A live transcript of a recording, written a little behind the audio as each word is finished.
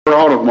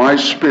out of my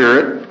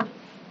Spirit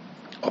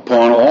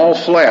upon all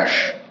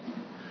flesh,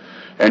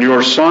 and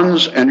your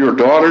sons and your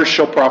daughters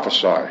shall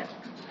prophesy,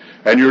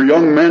 and your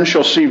young men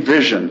shall see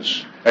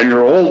visions, and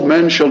your old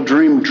men shall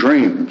dream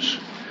dreams.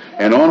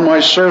 And on my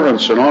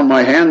servants and on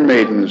my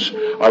handmaidens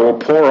I will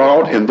pour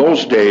out in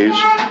those days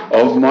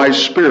of my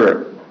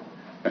Spirit,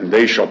 and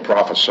they shall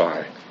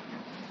prophesy.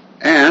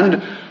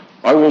 And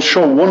I will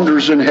show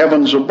wonders in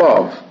heaven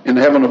above,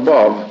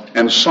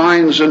 and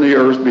signs in the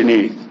earth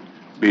beneath,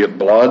 be it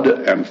blood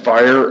and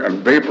fire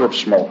and vapor of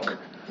smoke.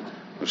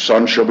 The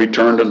sun shall be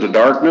turned into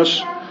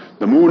darkness,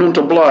 the moon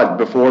into blood,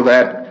 before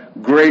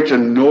that great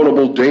and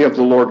notable day of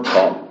the Lord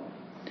come.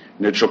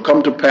 And it shall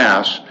come to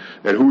pass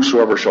that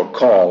whosoever shall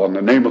call on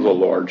the name of the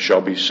Lord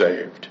shall be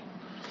saved.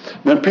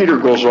 Then Peter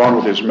goes on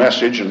with his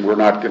message, and we're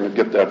not going to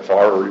get that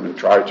far or even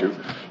try to.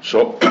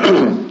 So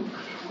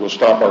we'll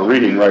stop our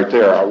reading right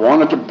there. I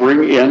wanted to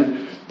bring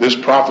in this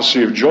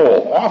prophecy of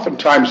Joel.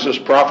 Oftentimes this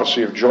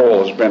prophecy of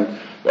Joel has been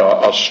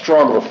a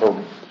struggle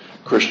for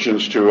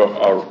Christians to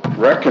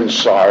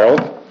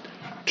reconcile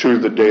to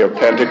the day of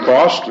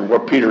Pentecost and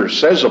what Peter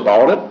says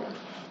about it.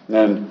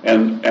 And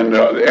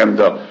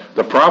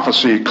the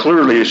prophecy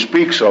clearly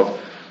speaks of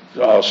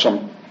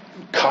some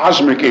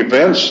cosmic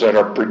events that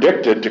are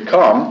predicted to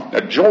come,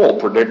 that Joel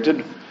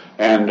predicted,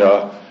 and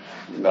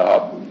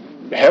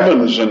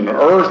heavens and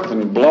earth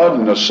and blood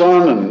and the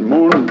sun and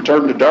moon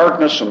turned to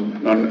darkness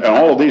and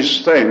all of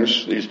these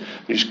things,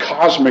 these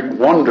cosmic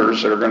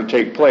wonders that are going to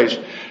take place,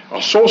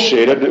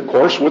 associated, of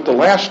course, with the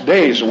last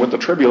days and with the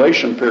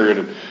tribulation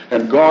period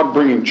and God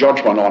bringing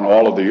judgment on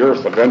all of the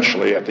earth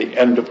eventually at the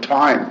end of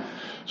time.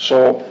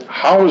 So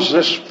how does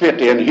this fit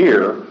in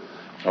here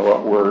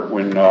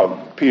when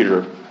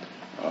Peter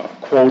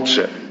quotes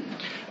it?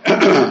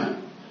 And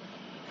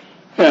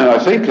I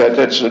think that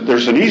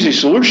there's an easy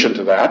solution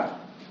to that.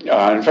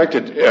 In fact,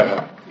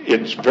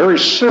 it's very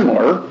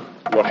similar.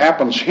 What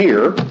happens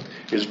here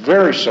is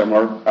very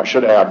similar. I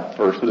should add,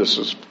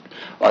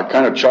 I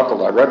kind of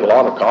chuckled. I read a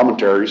lot of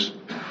commentaries,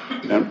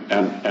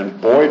 and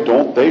boy,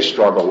 don't they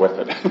struggle with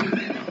it.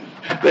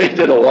 They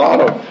did a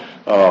lot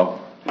of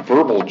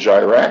verbal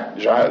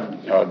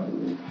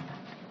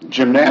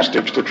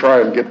gymnastics to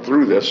try and get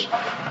through this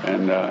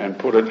and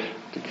put it.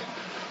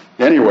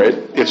 Anyway,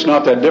 it's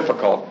not that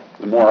difficult.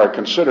 The more I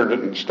considered it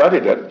and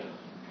studied it,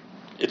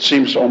 it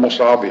seems almost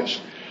obvious.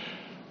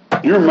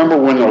 You remember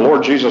when the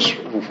Lord Jesus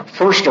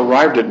first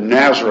arrived at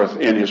Nazareth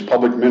in his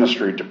public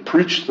ministry to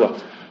preach the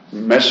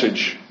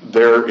message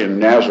there in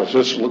Nazareth.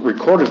 This is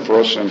recorded for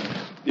us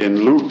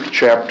in Luke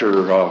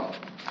chapter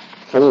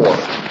 4.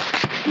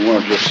 You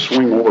want to just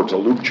swing over to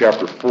Luke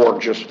chapter 4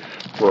 just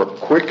for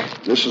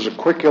this is a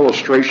quick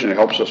illustration that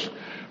helps us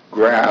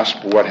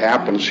grasp what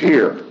happens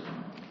here.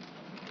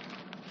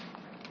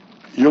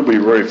 You'll be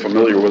very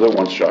familiar with it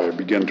once I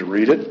begin to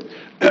read it.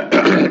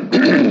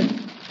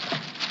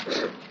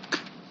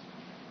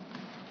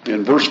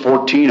 In verse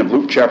 14 of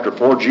Luke chapter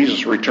 4,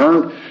 Jesus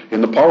returned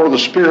in the power of the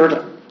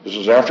Spirit. This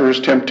is after his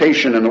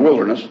temptation in the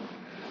wilderness.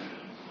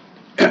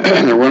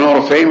 There went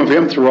out a fame of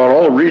him throughout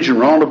all the region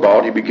round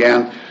about. He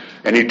began,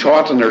 and he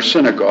taught in their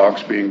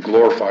synagogues, being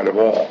glorified of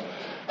all.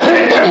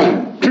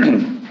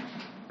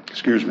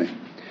 Excuse me.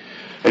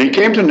 And he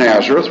came to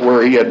Nazareth,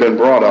 where he had been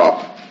brought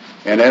up.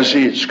 And as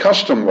his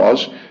custom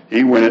was,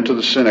 he went into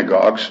the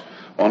synagogues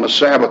on the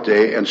Sabbath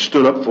day and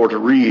stood up for to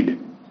read.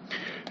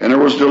 And there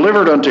was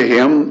delivered unto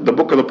him the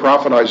book of the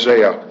prophet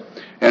Isaiah.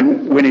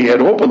 And when he had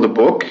opened the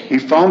book, he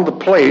found the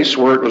place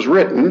where it was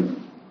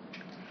written,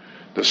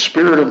 "The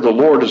Spirit of the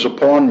Lord is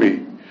upon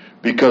me,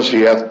 because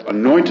he hath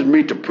anointed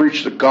me to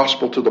preach the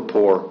gospel to the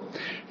poor.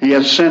 He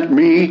hath sent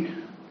me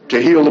to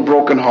heal the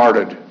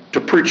brokenhearted, to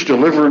preach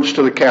deliverance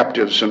to the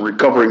captives and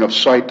recovering of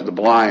sight to the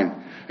blind,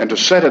 and to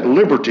set at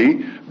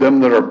liberty them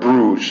that are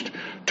bruised,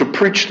 to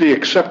preach the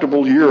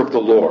acceptable year of the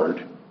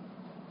Lord."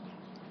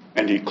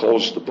 And he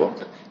closed the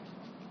book.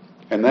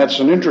 And that's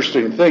an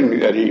interesting thing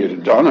that he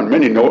had done, and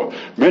many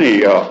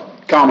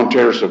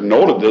commentators have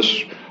noted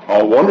this,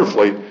 how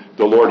wonderfully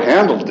the Lord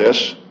handled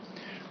this,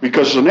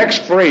 because the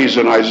next phrase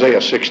in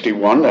Isaiah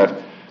 61 that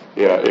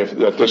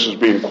this is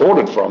being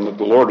quoted from, that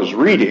the Lord is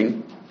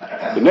reading,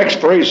 the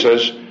next phrase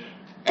says,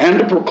 "And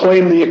to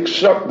proclaim the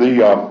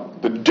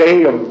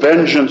day of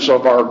vengeance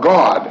of our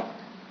God."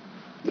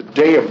 The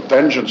day of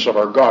vengeance of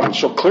our God. And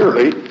so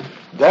clearly,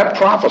 that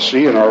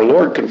prophecy, and our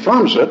Lord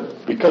confirms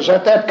it, because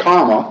at that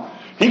comma,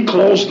 he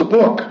closed the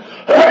book.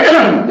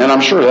 And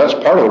I'm sure that's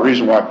part of the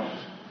reason why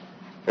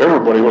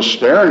everybody was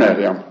staring at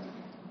him.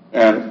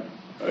 And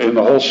in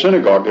the whole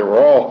synagogue, they were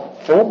all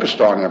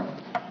focused on him.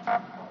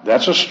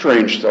 That's a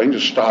strange thing, to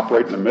stop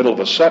right in the middle of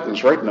a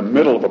sentence, right in the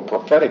middle of a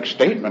prophetic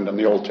statement in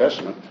the Old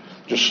Testament.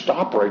 Just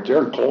stop right there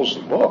and close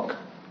the book.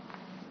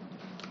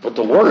 But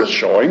the Lord is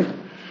showing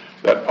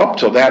that up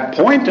to that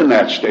point in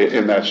that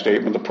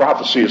statement, the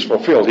prophecy is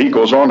fulfilled. He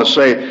goes on to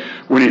say,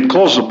 when he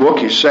closed the book,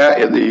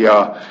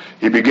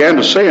 he began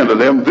to say unto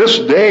them, "This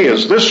day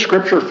is this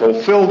scripture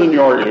fulfilled in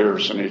your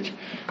ears."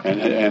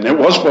 And it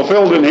was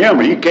fulfilled in him.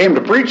 He came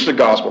to preach the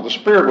gospel. The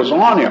Spirit was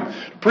on him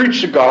to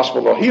preach the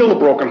gospel, to heal the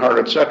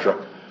brokenhearted, etc.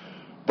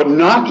 but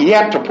not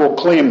yet to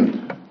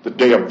proclaim the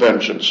day of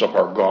vengeance of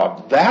our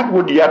God. That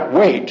would yet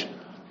wait.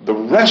 The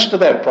rest of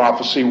that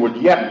prophecy would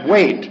yet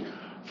wait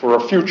for a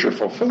future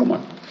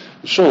fulfillment.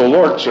 So the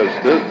Lord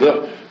says,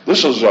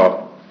 this is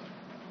the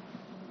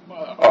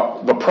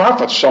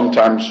prophets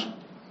sometimes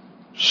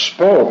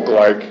spoke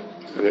like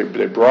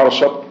they brought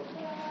us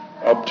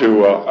up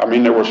to,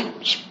 there was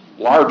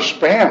large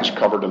spans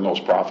covered in those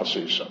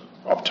prophecies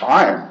of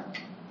time.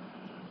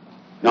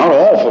 Not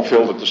all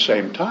fulfilled at the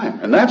same time.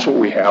 And that's what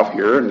we have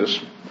here in this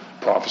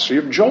prophecy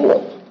of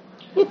Joel.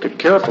 Look at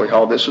carefully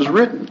how this is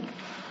written.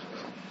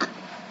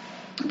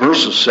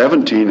 Verses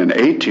 17 and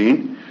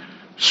 18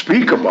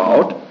 speak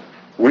about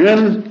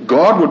when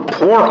God would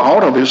pour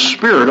out of his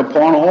Spirit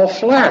upon all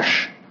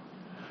flesh.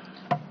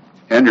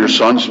 And your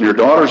sons and your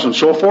daughters and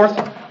so forth,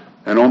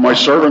 and all my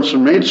servants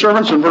and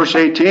maidservants. In verse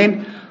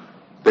 18,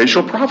 they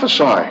shall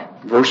prophesy.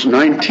 Verse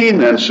 19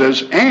 then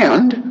says,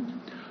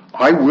 and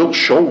I will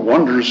show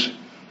wonders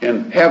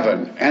in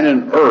heaven and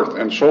in earth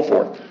and so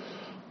forth.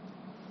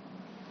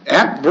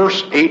 At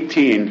verse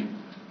 18,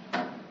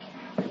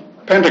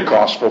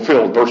 Pentecost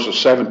fulfilled verses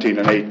 17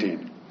 and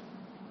 18.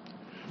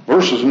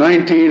 Verses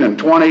 19 and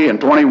 20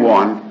 and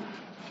 21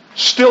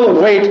 still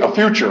await a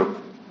future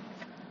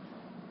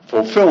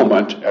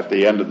fulfillment at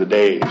the end of the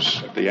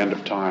days, at the end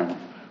of time,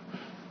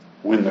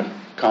 when the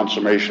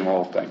consummation of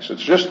all things.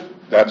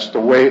 That's the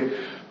way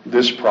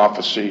this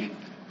prophecy.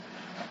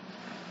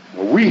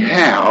 We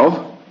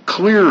have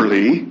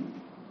clearly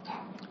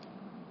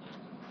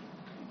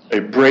a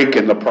break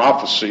in the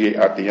prophecy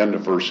at the end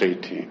of verse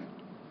 18.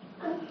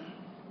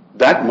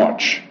 That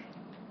much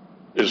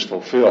is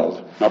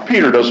fulfilled. Now,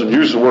 Peter doesn't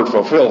use the word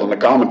fulfilled, and the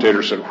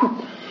commentator said,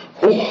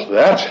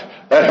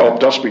 that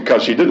helped us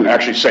because he didn't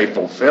actually say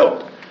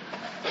fulfilled.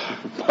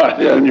 But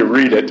then you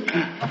read it,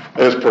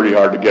 it's pretty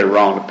hard to get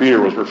around. Peter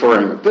was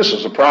referring that this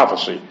is a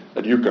prophecy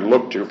that you can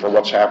look to for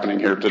what's happening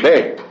here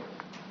today.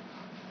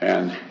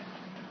 And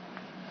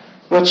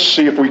let's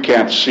see if we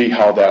can't see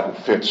how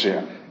that fits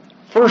in.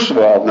 First of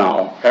all,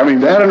 now, having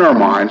that in our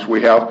minds,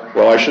 we have,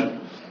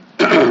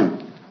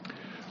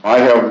 I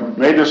have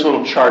made this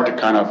little chart to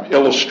kind of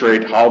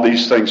illustrate how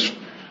these things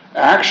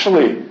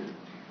actually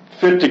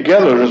fit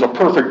together. There's a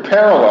perfect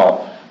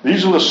parallel.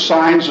 These are the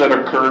signs that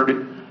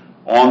occurred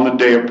on the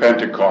day of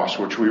Pentecost,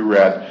 which we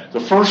read. The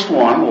first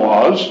one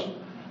was,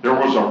 there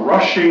was a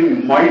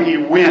rushing mighty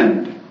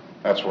wind.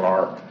 That's what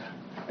our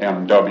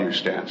MW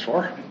stands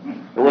for.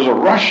 There was a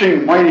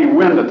rushing mighty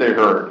wind that they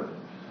heard.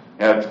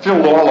 And it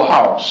filled all the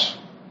house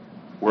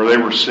where they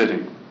were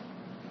sitting.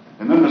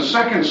 And then the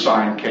second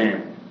sign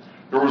came.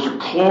 There was a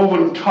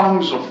cloven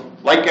tongues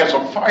like as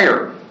a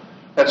fire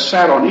that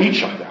sat on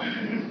each of them.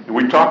 And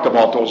we talked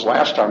about those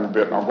last time a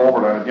bit, and I'll go over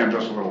that again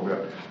just a little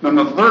bit. Then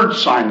the third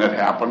sign that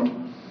happened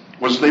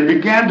was they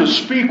began to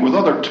speak with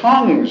other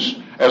tongues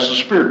as the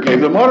Spirit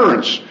gave them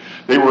utterance.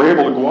 They were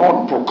able to go out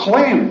and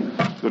proclaim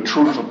the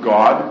truth of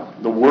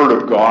God, the Word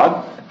of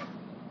God,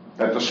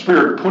 that the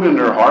Spirit put in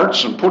their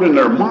hearts and put in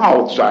their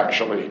mouths,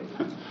 actually,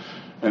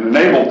 and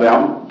enabled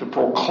them to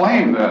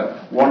proclaim the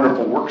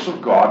wonderful works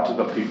of God to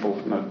the people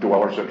and the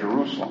dwellers at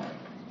Jerusalem.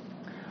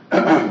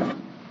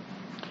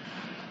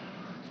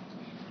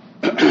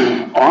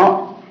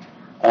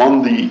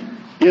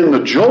 In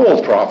the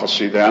Joel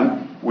prophecy,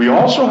 then, we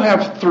also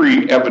have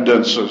three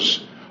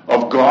evidences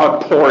of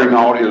God pouring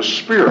out his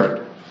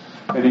Spirit.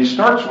 And he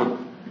starts with,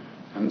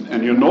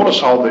 and you notice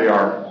how they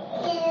are,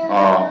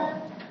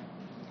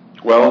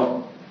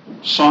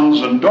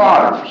 sons and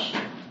daughters.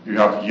 You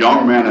have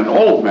young men and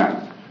old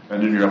men.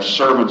 And then you have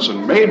servants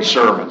and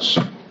maidservants.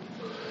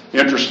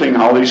 Interesting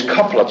how these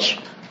couplets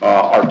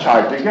are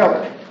tied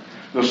together.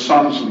 The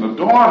sons and the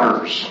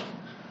daughters.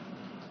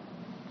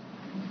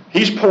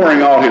 He's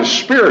pouring out his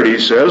Spirit, he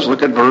says.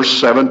 Look at verse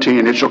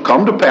 17. It shall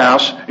come to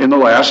pass in the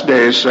last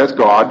days, saith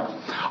God,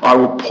 I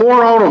will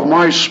pour out of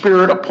my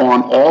Spirit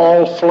upon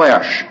all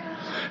flesh,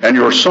 and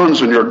your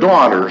sons and your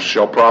daughters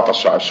shall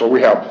prophesy. So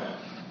we have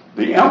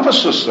the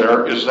emphasis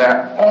there is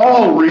that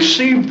all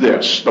receive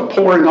this, the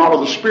pouring out of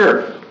the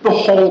Spirit. The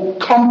whole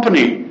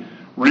company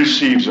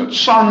receives it,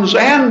 sons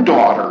and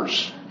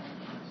daughters.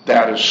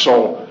 That is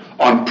so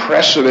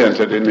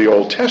unprecedented in the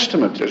Old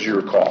Testament, as you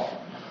recall.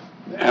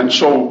 And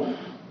so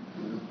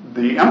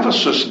the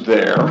emphasis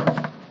there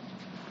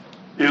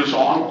is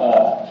on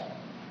all.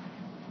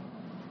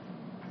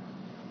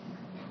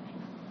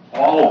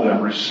 All of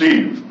them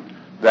receive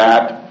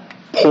that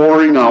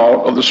pouring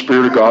out of the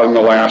Spirit of God in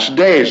the last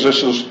days.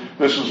 This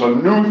is a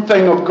new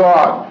thing of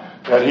God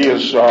that he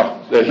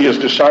has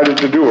decided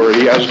to do, or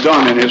he has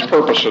done in his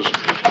purposes.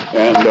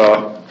 And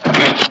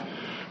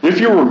if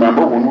you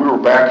remember, when we were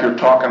back here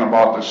talking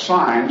about the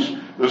signs,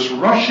 this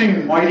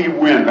rushing mighty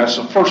wind, that's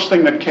the first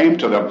thing that came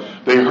to them.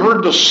 They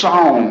heard the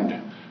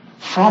sound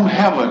from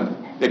heaven.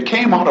 It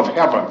came out of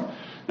heaven.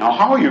 Now,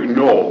 how you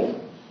know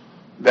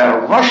that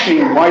a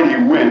rushing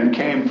mighty wind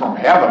came from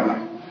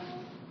heaven,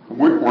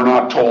 we're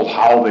not told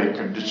how they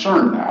could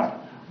discern that.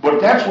 But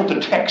that's what the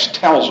text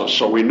tells us,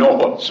 so we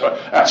know it. So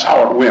that's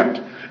how it went.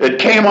 It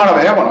came out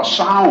of heaven, a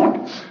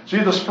sound. See,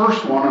 this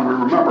first one, and we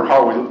remember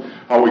how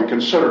how we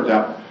considered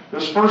them.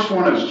 This first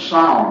one is a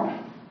sound.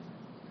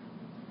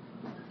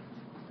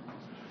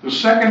 The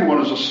second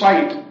one is a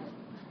sight.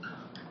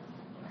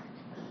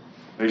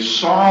 They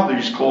saw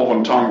these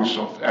cloven tongues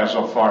as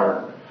of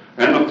fire.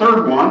 And the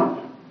third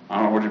one, I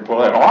don't know what you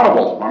call that,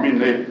 audible. I mean,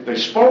 they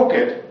spoke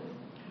it.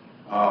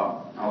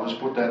 I'll just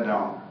put that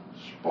down.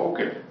 Spoke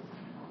it.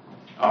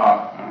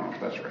 I don't know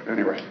if that's right.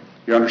 Anyway,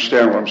 you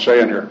understand what I'm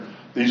saying here.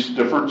 These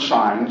different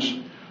signs.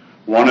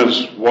 One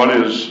is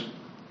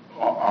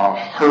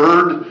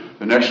heard.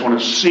 The next one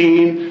is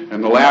seen.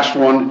 And the last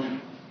one,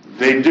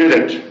 they did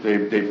it.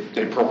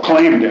 They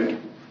proclaimed it.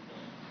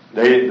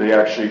 They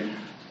actually,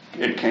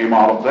 it came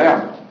out of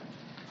them.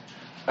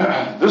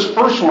 This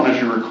first one, as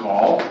you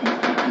recall,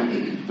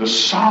 the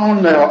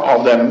sound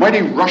of that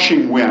mighty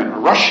rushing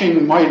wind,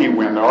 rushing mighty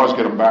wind, I always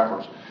get them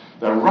backwards.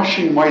 The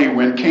rushing mighty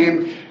wind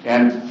came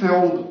and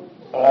filled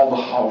all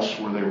the house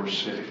where they were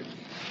sitting.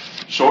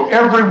 So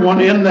everyone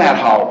in that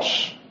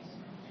house,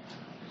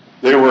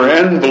 they were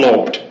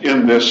enveloped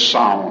in this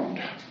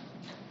sound,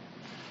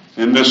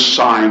 in this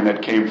sign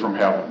that came from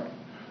heaven.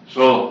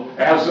 So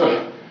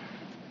then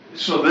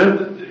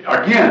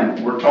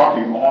again, we're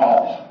talking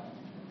all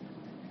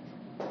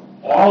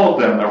of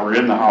them that were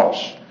in the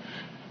house.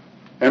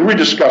 And we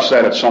discussed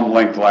that at some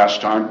length last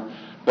time,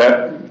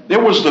 that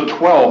it was the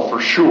 12 for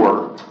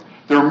sure.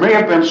 There may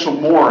have been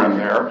some more in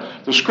there.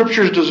 The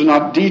scriptures does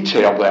not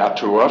detail that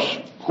to us,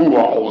 who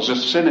all was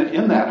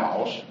in that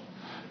house,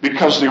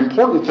 because the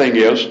important thing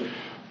is,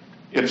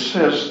 it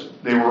says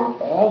they were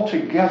all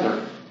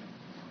together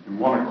in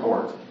one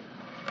accord.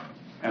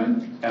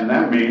 And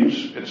that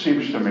means, it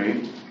seems to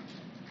me,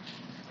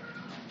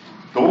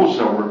 those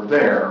that were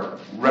there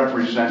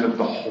represented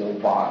the whole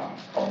body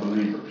of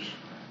believers.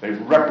 A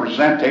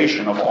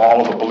representation of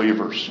all of the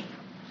believers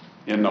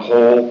in the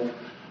whole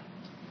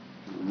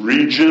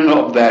region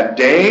of that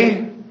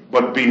day.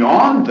 But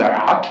beyond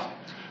that,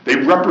 they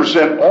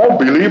represent all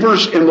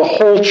believers in the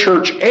whole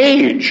church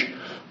age.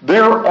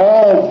 They're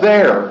all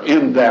there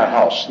in that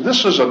house.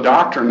 This is a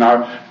doctrine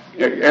now.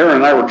 Aaron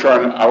and I was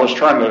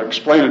trying to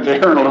explain it to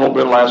Aaron a little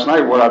bit last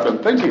night, what I've been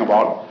thinking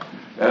about,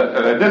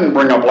 that I didn't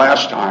bring up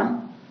last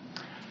time.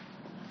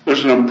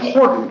 There's a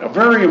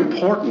very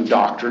important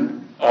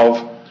doctrine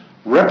of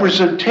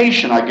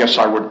representation, I guess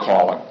I would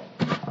call it,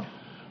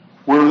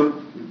 where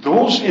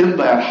those in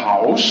that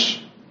house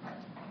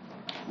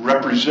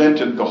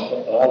represented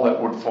all that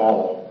would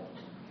follow,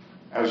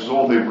 as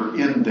though they were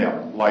in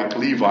them, like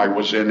Levi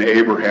was in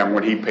Abraham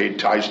when he paid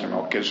tithes to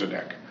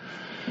Melchizedek.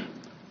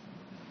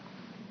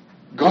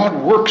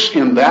 God works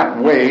in that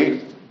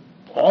way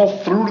all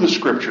through the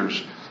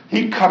scriptures.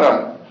 He cut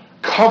a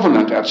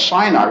covenant at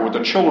Sinai with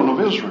the children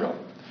of Israel.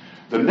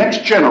 The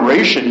next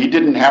generation, he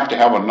didn't have to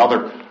have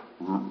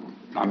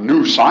a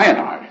new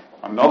Sinai,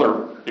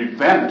 another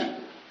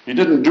event. He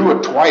didn't do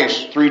it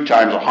twice, 3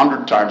 times,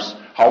 100 times,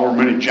 however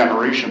many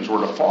generations were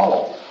to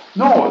follow.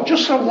 No,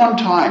 just at one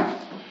time.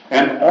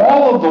 And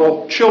all of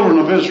the children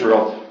of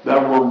Israel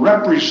that were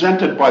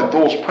represented by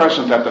those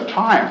present at the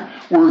time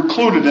were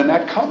included in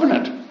that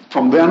covenant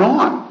from then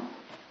on.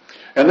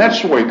 And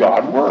that's the way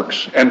God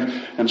works.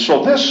 And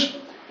so this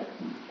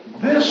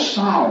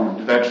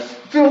sound that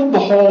filled the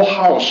whole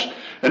house,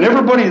 and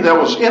everybody that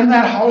was in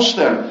that house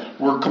then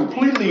were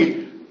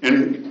completely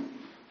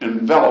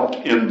enveloped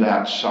in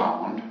that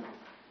sound.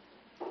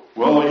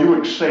 Well, you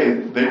would say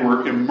they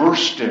were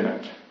immersed in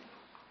it.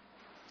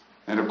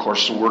 And of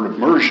course the word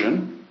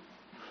immersion,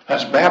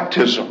 that's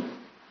baptism.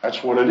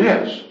 That's what it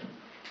is.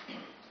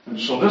 And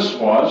so this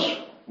was,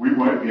 we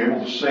might be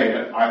able to say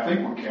it, I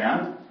think we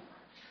can.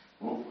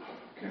 Well,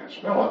 can't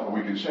spell it, but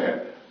we can say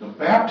it. The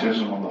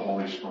baptism of the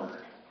Holy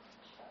Spirit.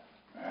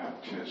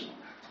 Baptism.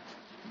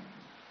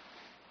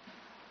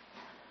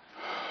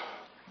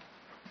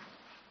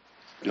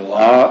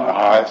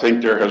 I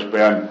think there has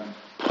been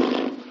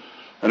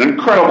an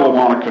incredible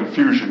amount of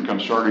confusion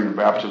concerning the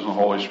baptism of the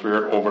Holy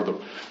Spirit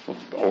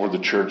over the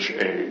church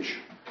age.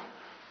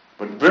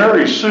 But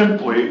very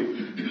simply,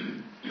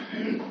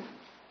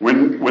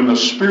 when the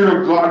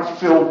Spirit of God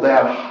filled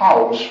that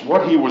house,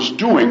 what he was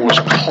doing was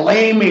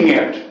claiming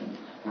it,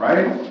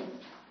 right?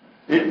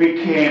 It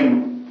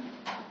became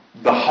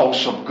the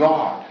house of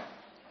God.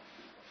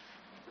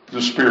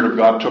 The Spirit of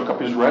God took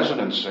up his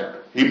residence there.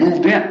 He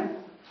moved in.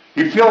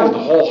 He filled the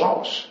whole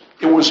house.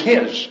 It was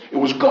his. It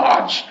was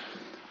God's.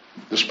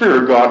 The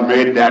Spirit of God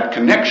made that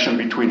connection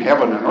between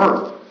heaven and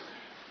earth.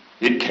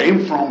 It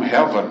came from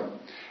heaven,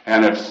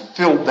 and it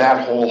filled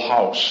that whole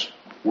house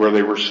where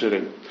they were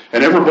sitting.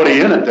 And everybody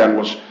in it then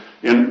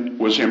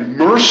was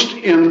immersed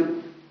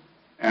in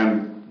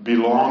and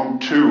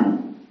belonged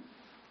to.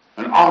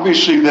 And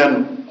obviously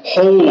then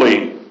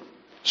holy,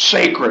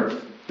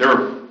 sacred.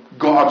 They're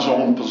God's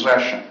own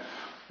possession.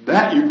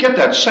 That you get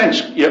that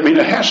sense. I mean,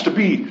 it has to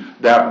be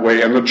that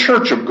way. And the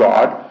church of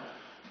God,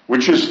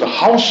 which is the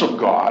house of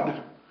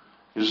God,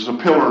 is the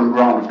pillar and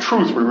ground of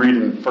truth. We read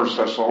in 1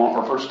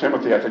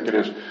 Timothy, I think it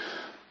is.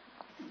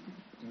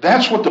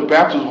 That's what the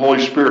baptism of the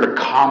Holy Spirit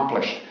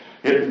accomplished.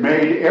 It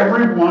made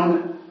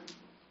everyone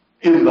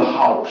in the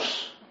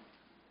house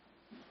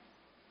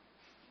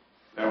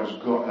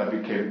that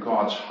became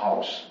God's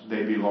house.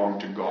 They belong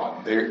to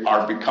God. They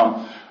are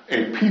become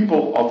a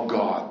people of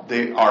God.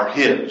 They are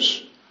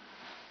His.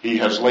 He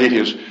has laid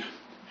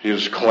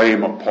His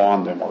claim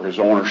upon them, or His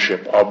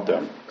ownership of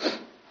them.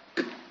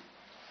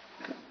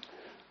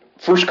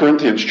 1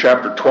 Corinthians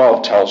chapter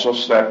 12 tells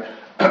us that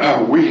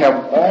we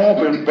have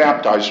all been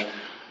baptized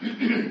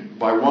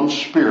by one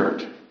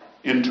Spirit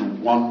into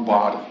one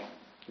body.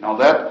 Now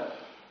that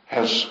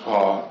has,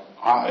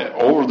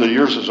 over the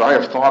years as I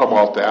have thought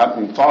about that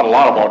and thought a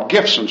lot about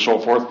gifts and so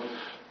forth,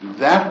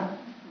 that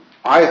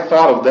I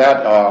thought of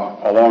that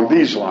along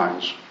these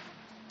lines.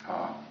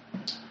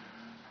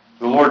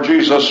 The Lord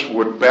Jesus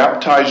would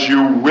baptize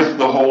you with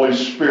the Holy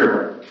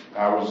Spirit.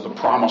 That was the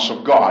promise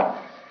of God.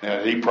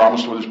 He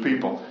promised with His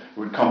people. It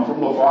would come from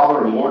the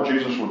Father, and the Lord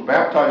Jesus would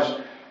baptize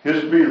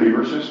His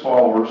believers, His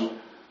followers,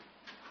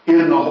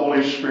 in the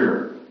Holy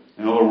Spirit.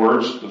 In other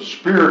words, the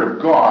Spirit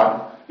of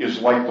God is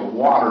like the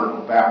water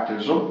of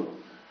baptism.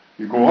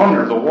 You go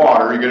under the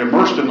water, you get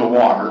immersed in the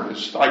water.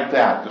 It's like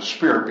that. The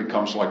Spirit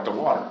becomes like the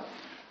water.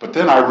 But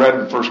then I read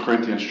in 1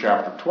 Corinthians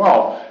chapter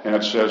 12, and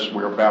it says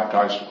we are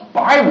baptized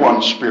by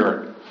one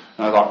Spirit.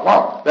 And I thought,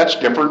 wow, that's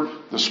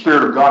different. The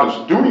Spirit of God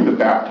is doing the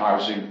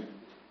baptizing,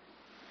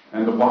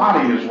 and the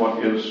body is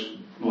what is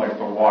like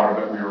the water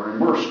that we are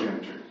immersed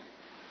into.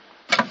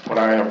 But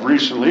I have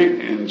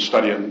recently, in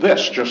studying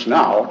this just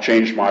now,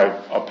 changed my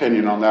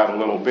opinion on that a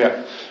little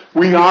bit.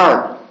 We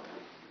are,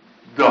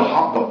 the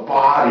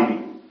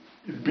body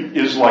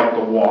is like the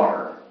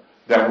water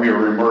that we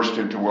are immersed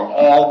into. We're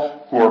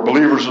all who are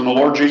believers in the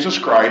Lord Jesus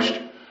Christ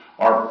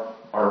are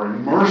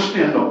immersed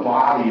in the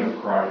body of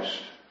Christ.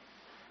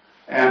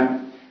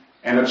 And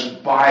it's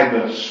by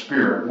the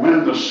Spirit.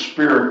 When the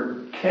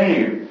Spirit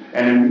came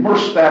and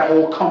immersed that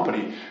whole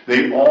company,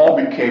 they all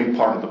became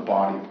part of the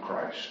body of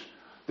Christ.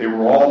 They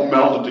were all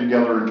melded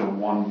together into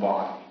one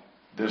body.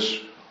 This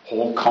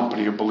whole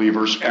company of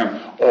believers and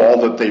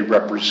all that they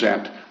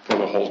represent for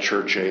the whole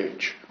church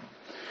age.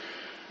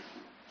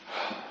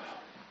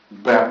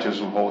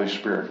 Baptism of the Holy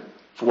Spirit.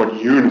 It's what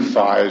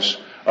unifies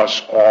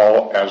us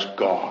all as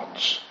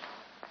gods.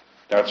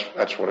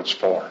 That's what it's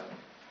for.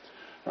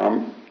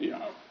 Now,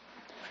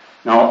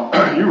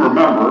 you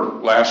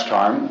remember last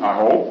time, I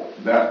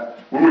hope, that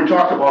when we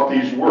talked about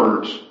these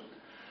words,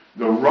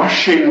 the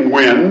rushing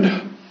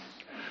wind,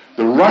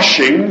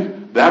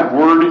 that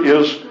word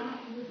is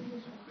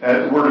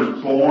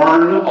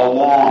borne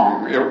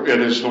along. It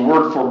is the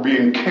word for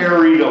being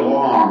carried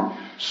along.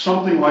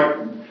 Something like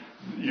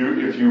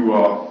if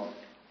you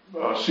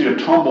see a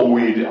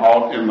tumbleweed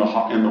out in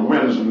the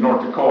winds in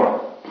North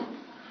Dakota,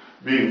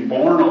 being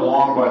borne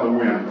along by the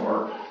wind,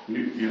 or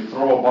you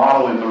throw a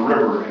bottle in the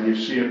river and you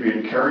see it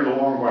being carried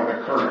along by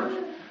the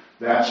current.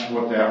 That's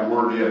what that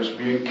word is,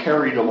 being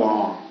carried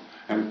along.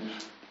 And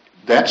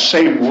that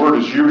same word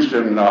is used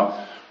in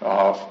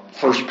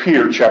 1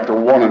 Peter chapter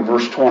 1 and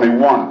verse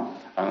 21.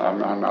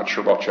 I'm not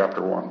sure about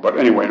chapter 1, but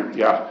anyway,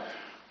 yeah.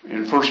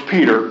 In 1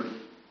 Peter,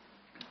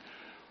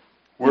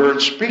 where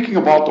it's speaking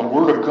about the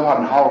Word of God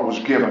and how it was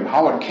given,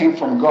 how it came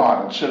from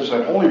God. It says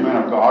that holy men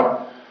of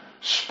God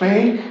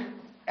spake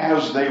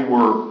as they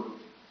were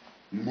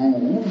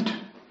moved.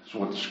 That's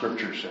what the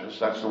Scripture says.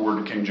 That's the word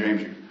in King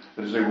James used.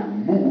 As they were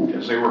moved,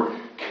 as they were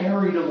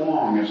carried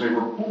along, as they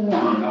were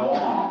borne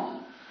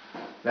along.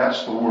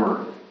 That's the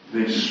word.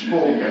 They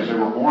spoke as they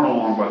were borne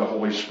along by the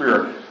Holy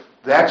Spirit.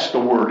 That's the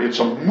word. It's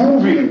a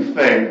moving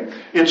thing.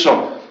 This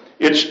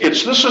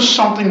is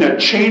something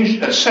that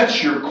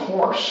sets your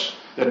course.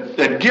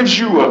 That gives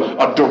you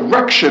a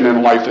direction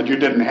in life that you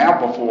didn't have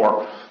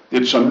before.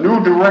 It's a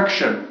new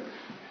direction.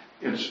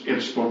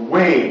 It's the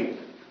way.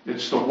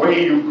 It's the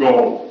way you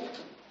go.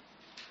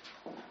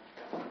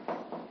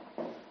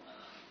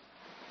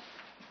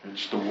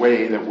 It's the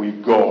way that we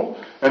go.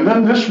 And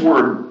then this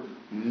word,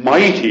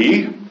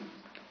 mighty,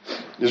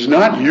 is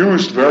not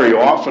used very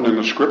often in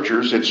the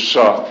Scriptures. It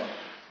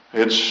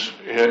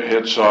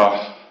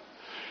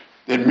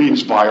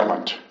means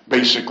violent.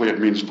 Basically, it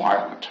means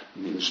violent.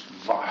 It means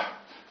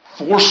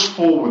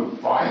forceful with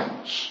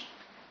violence.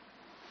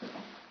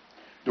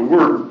 The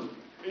word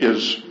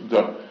is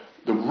the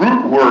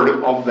root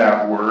word of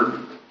that word,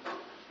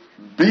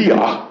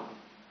 bia,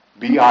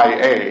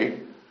 B-I-A,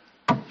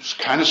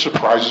 kind of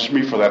surprises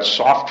me for that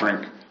soft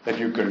drink that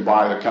you can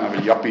buy, that kind of a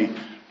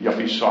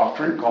yuppie soft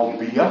drink called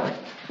bia.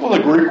 Well, the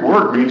Greek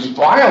word means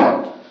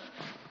violent.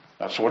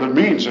 That's what it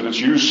means, and it's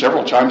used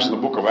several times in the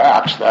book of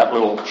Acts, that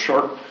little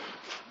short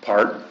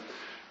part,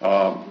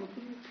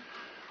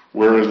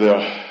 where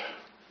the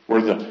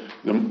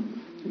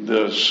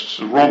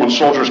Roman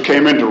soldiers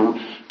came in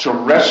to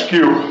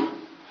rescue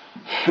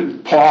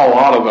Paul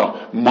out of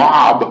the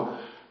mob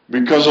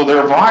because of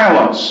their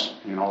violence,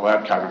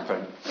 that kind of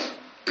thing.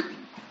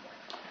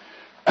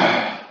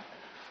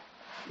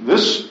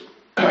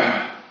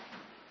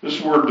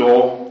 This word,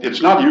 though,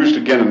 it's not used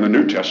again in the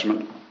New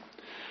Testament,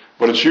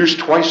 but it's used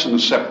twice in the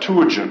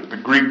Septuagint, the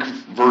Greek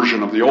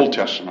version of the Old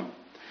Testament.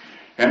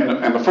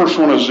 And the first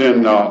one is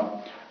in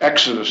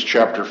Exodus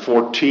chapter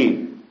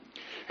 14.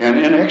 And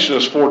in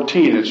Exodus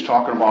 14, it's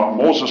talking about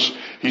Moses.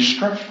 He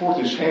stretched forth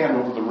his hand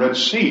over the Red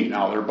Sea.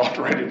 Now they're about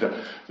ready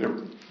to.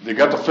 They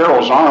got the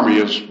Pharaoh's army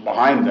is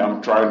behind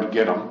them, trying to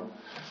get them,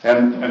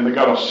 and they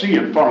got a sea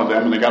in front of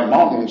them, and they got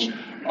mountains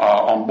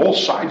on both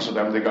sides of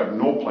them. They got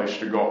no place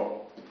to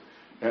go.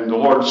 And the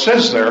Lord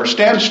says there,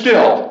 "Stand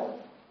still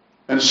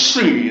and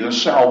see the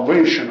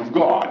salvation of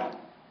God."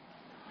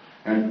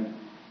 And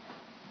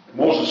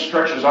Moses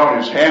stretches out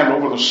his hand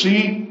over the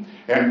sea,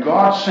 and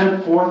God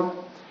sent forth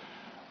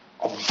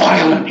a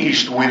violent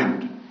east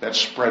wind that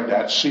spread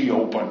that sea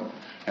open,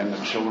 and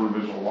the children of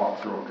Israel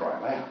walked through a dry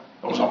land.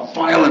 It was a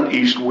violent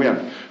east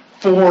wind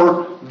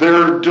for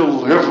their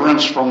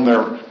deliverance from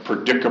their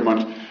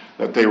predicament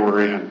that they were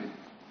in.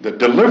 The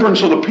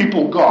deliverance of the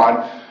people of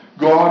God,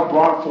 God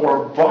brought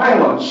forth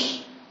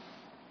violence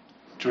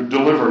to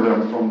deliver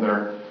them from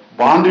their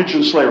bondage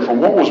and slavery,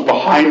 from what was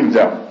behind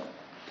them.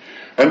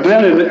 And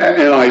then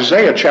in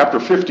Isaiah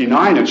chapter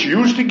 59, it's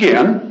used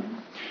again,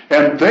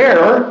 and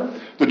there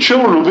the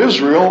children of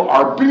Israel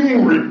are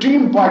being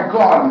redeemed by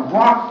God and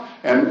brought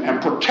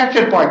and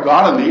protected by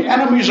God, and the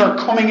enemies are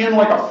coming in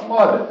like a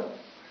flood.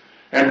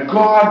 And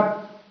God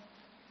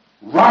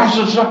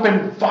rises up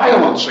in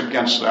violence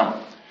against them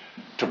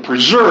to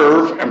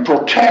preserve and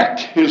protect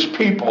his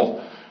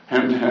people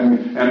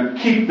and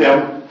keep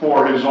them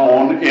for his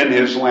own in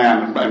his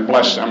land and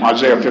bless them.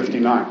 Isaiah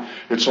 59.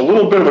 It's a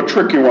little bit of a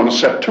tricky one. The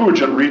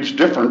Septuagint reads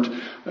different,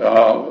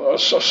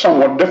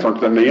 somewhat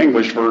different than the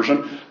English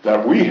version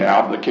that we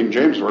have, the King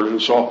James version.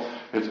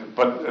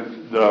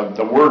 But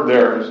the word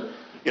there is,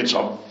 it's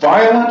a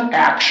violent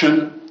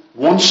action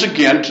once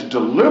again to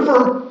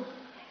deliver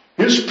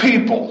his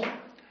people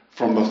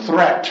from the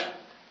threat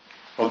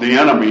of the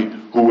enemy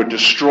who would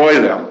destroy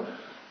them.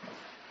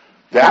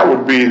 That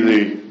would be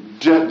the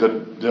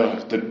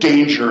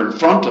danger in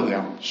front of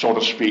them, so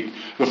to speak.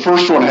 The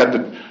first one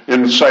had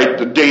in sight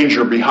the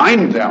danger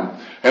behind them,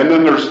 and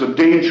then there's the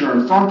danger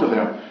in front of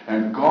them.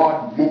 And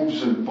God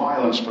moves in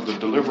violence for the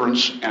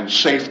deliverance and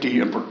safety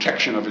and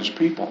protection of his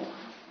people.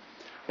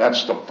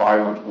 That's the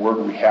violent word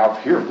we have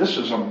here. This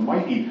is a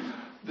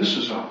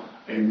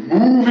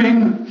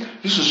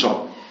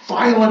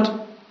violent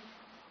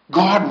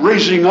God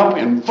raising up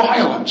in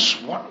violence.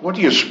 What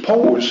do you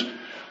suppose?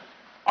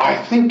 I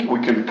think we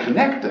can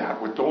connect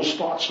that with those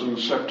thoughts in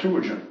the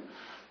Septuagint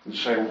and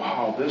say,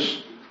 wow,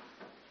 this,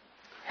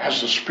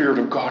 as the Spirit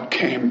of God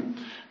came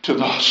to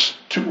us,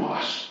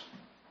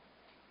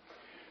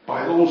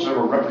 by those that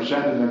were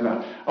represented in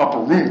the upper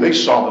room, they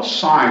saw the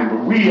sign,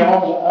 but we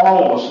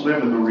all of us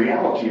live in the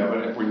reality of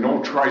it if we know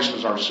Christ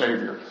as our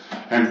Savior.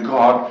 And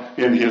God,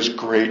 in his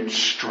great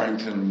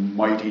strength and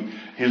mighty,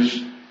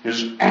 his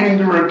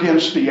anger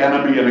against the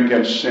enemy and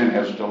against sin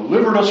has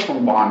delivered us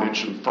from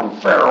bondage and from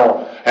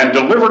Pharaoh, and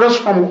delivered us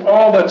from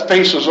all that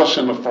faces us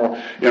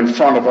in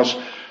front of us.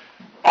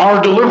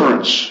 Our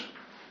deliverance.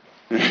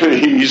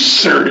 He's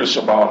serious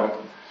about it.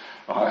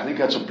 I think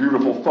that's a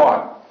beautiful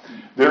thought.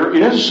 There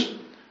is,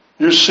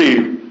 you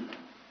see,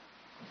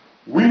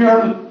 we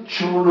are the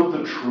children of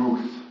the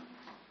truth.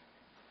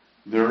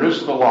 There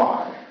is the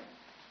lie.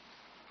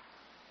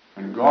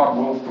 And God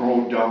will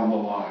throw down the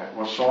lie.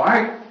 Well, so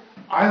I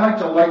like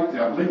to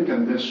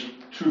linking this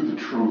to the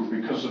truth,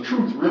 because the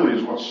truth really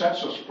is what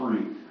sets us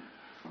free.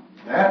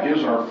 That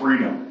is our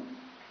freedom.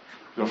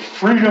 The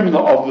freedom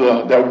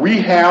that we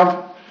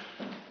have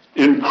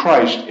in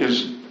Christ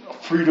is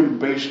freedom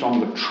based on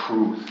the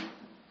truth.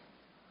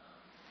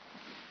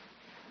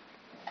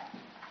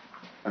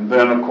 And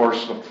then, of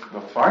course,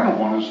 the final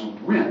one is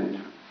the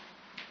wind.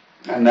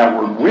 And that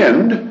word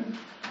wind,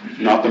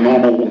 not the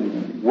normal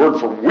word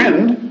for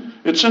wind,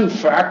 it's in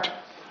fact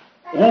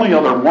only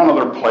one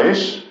other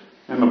place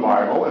in the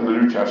Bible, in the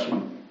New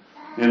Testament,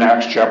 in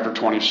Acts chapter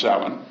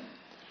 27.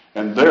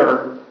 And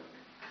there,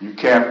 you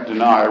can't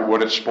deny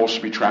what it's supposed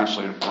to be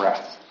translated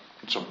breath.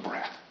 It's a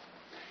breath.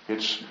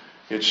 It's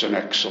an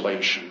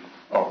exhalation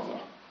of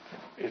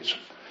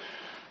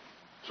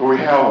so we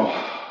have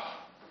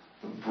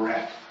the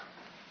breath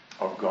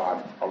of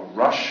God, a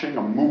rushing,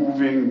 a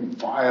moving,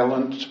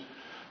 violent,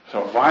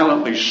 so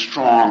violently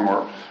strong,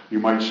 or you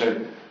might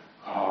say,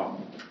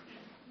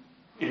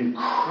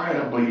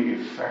 incredibly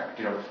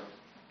effective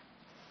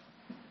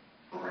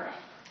breath.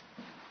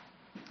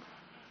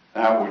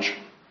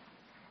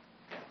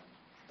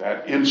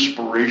 That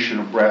inspiration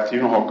of breath,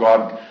 you know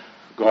how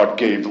God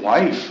gave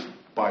life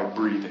by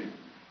breathing.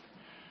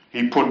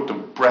 He put the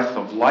breath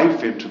of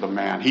life into the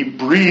man. He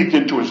breathed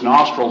into his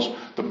nostrils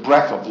the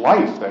breath of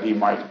life that he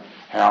might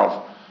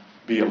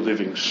be a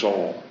living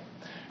soul.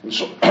 And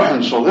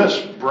so this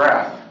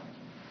breath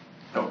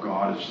of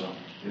God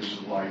is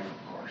the life,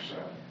 of course,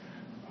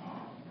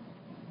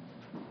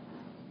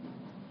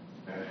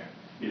 that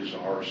is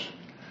ours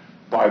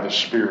by the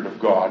Spirit of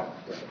God.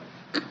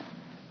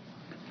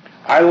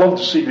 I love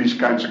to see these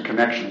kinds of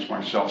connections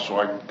myself, so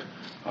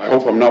I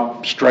hope I'm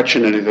not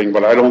stretching anything,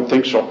 but I don't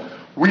think so.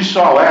 We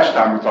saw last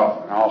time, we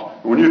thought, now,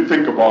 when you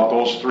think about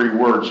those three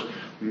words,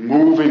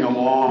 moving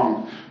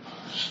along,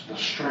 the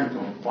strength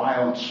of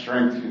violent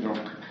strength,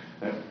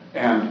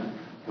 and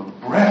the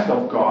breath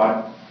of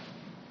God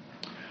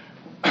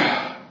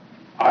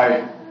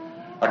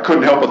I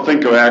couldn't help but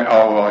think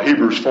of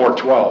Hebrews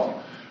 4:12,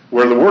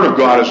 where the Word of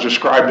God is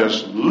described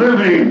as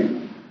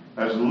living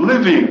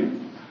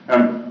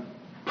and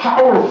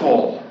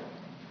powerful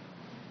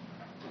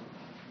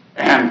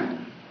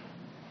and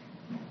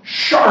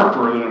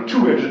sharper than a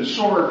two-edged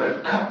sword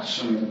that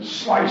cuts and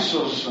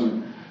slices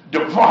and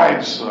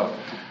divides.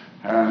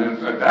 And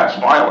that's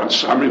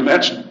violence. I mean,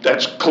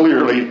 that's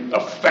clearly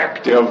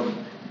effective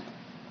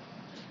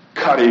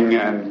cutting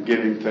and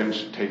getting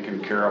things taken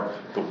care of.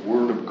 The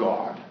Word of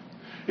God.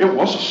 It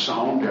was a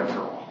sound after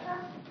all.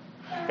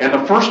 And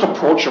the first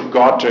approach of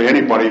God to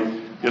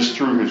anybody is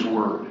through His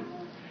Word.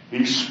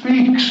 He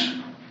speaks.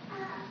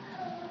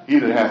 He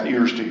that hath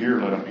ears to hear,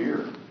 let him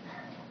hear.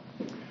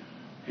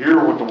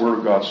 Hear what the Word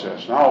of God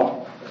says.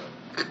 Now,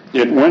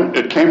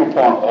 it came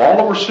upon all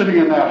that were sitting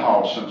in that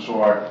house, and so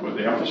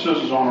the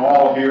emphasis is on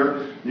all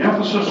here. The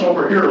emphasis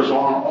over here is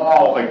on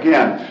all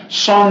again.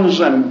 Sons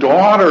and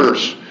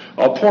daughters,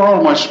 I'll pour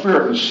out my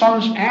Spirit, and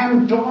sons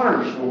and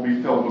daughters will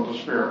be filled with the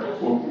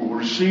Spirit, will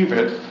receive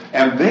it,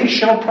 and they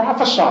shall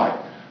prophesy.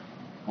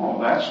 Oh,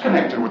 that's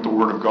connected with the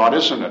Word of God,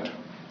 isn't it?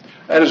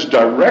 That is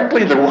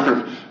directly the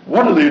Word.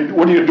 What do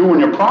you do when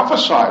you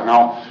prophesy?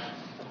 Now,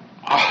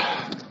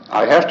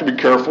 I have to be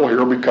careful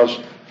here because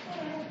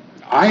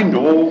I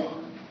know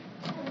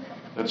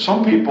that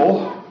some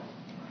people,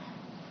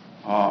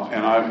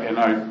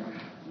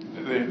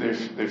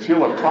 they feel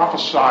that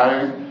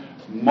prophesying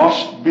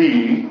must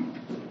be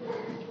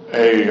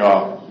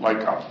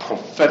like a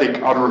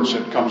prophetic utterance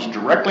that comes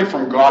directly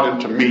from God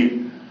into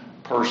me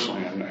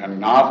personally, and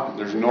not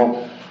there's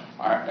no.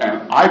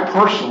 And I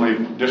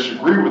personally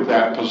disagree with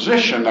that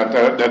position,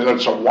 that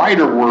it's a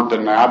wider word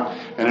than that,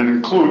 and it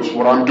includes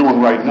what I'm doing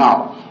right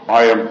now.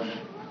 I am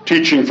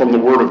teaching from the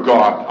Word of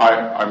God.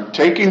 I'm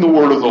taking the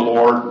Word of the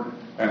Lord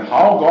and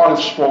how God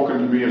has spoken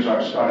to me as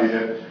I've studied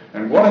it,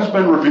 and what has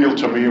been revealed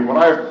to me, and what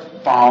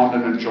I've found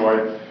and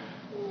enjoyed,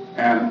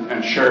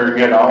 and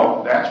sharing it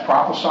out. That's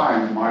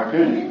prophesying, in my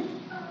opinion.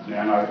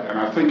 And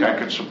I think I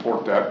could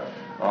support that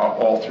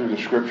all through the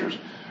Scriptures.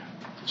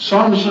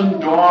 Sons and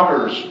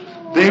daughters,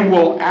 they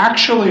will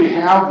actually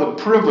have the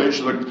privilege,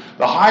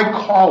 the high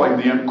calling,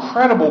 the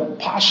incredible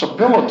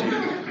possibility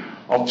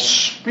of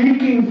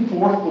speaking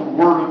forth the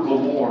word of the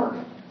Lord,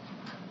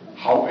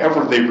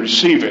 however they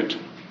receive it,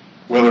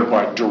 whether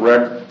by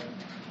direct,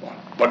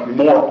 but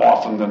more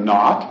often than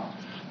not,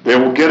 they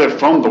will get it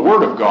from the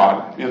Word of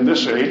God in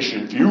this age.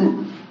 If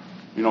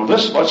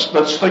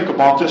let's think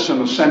about this in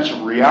the sense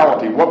of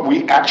reality, what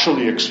we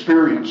actually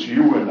experience,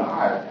 you and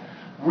I.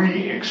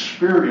 We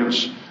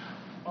experience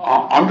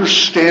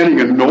understanding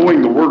and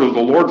knowing the Word of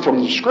the Lord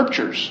from the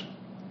Scriptures.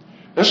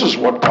 This is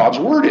what God's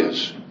Word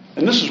is.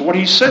 And this is what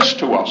He says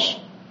to us.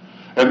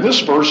 And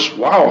this verse,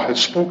 wow, it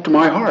spoke to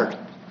my heart.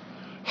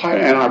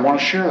 And I want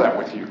to share that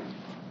with you.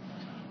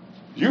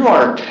 You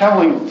are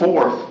telling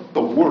forth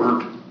the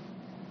Word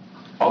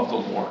of the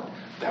Lord.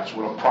 That's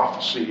what a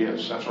prophecy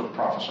is. That's what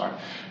prophesying.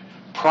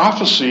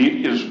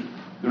 Prophecy is,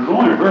 there's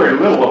only very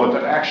little of it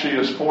that actually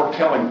is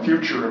foretelling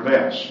future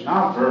events.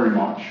 Not very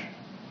much.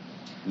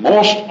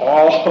 Most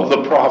all of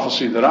the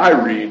prophecy that I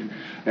read,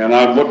 and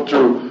I've looked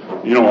through,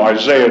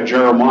 Isaiah,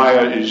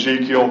 Jeremiah,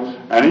 Ezekiel,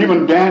 and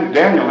even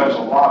Daniel has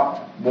a lot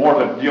more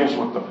that deals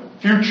with the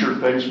future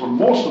things, but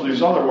most of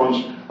these other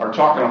ones are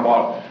talking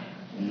about,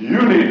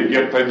 you need to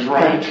get things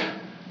right.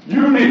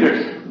 You need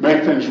to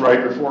make things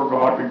right before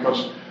God,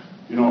 because,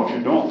 if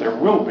you don't, there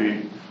will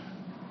be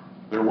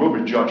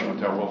judgment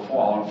that will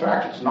fall. In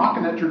fact, it's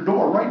knocking at your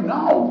door right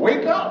now.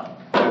 Wake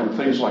up, and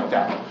things like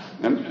that.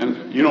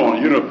 And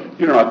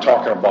you're not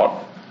talking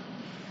about.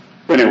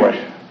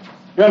 Anyway,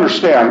 you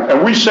understand?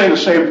 And we say the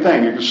same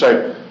thing. You can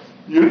say,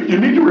 you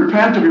need to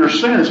repent of your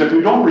sins. If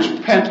you don't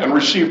repent and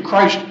receive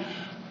Christ,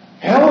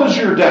 hell is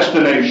your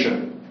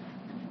destination.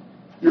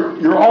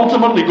 You're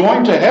ultimately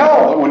going to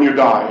hell when you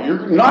die.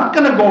 You're not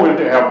going to go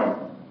into heaven.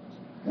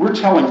 We're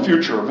telling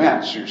future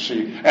events, you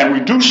see. And we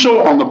do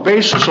so on the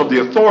basis of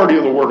the authority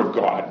of the Word of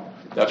God.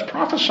 That's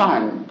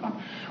prophesying.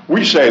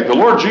 We say, the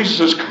Lord Jesus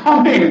is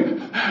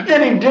coming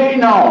any day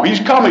now. He's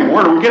coming.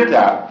 Where do we get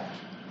that?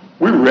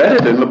 We read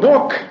it in the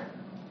book.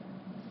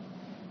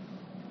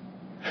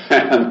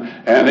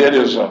 And it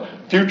is a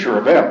future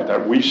event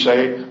that we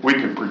say we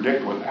can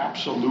predict with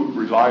absolute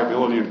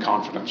reliability and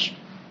confidence,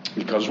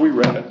 because we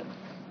read it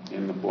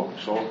in the book.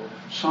 So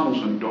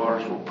sons and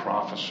daughters will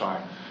prophesy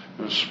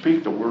and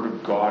speak the Word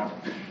of God.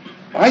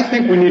 I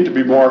think we need to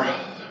be more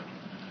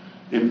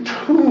in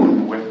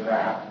tune with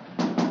that.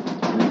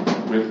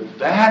 With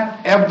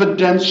that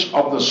evidence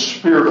of the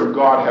Spirit of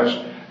God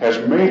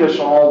has made us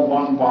all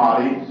one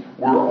body.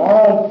 We're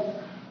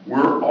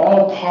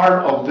all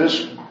part of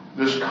this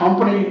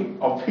company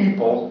of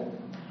people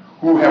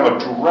who have a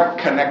direct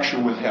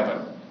connection with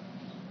heaven.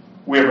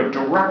 We have a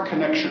direct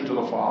connection to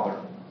the Father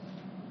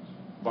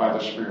by the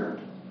Spirit.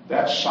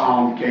 That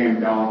sound came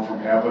down from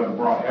heaven and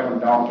brought heaven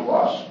down to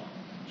us,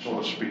 so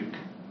to speak.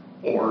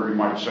 Or you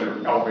might say,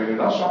 elevated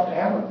us up to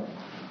heaven.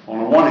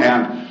 On the one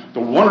hand,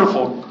 the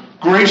wonderful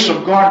grace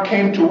of God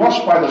came to us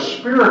by the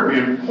Spirit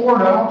being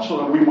poured out so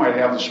that we might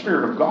have the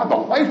Spirit of God, the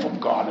life of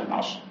God in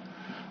us.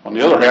 On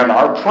the other hand,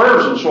 our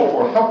prayers and so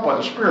forth, helped by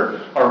the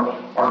Spirit,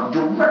 are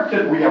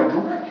directed. We have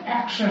direct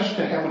access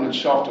to heaven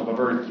itself, to the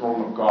very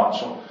throne of God.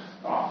 So,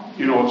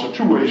 it's a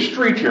two-way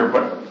street here,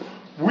 but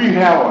we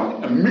have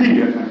an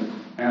immediate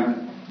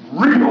and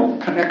real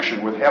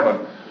connection with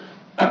heaven.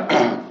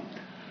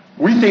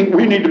 We think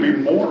we need to be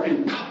more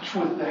in touch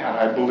with that,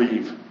 I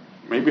believe.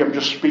 Maybe I'm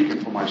just speaking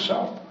for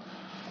myself.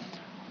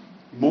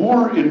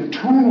 More in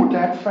tune with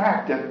that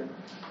fact that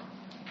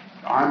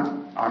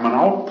I'm an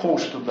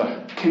outpost of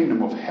the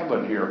kingdom of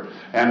heaven here.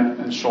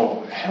 And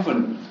so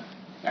heaven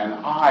and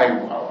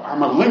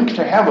I'm a link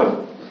to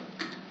heaven.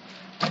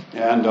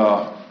 And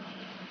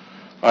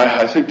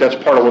I think that's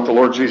part of what the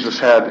Lord Jesus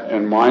had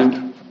in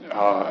mind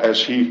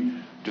as he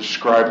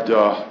described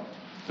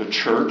the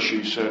church.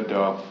 He said,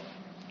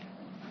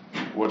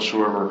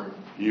 whatsoever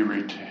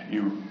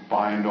you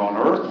bind on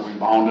earth will be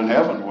bound in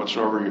heaven.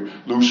 Whatsoever you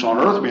loose on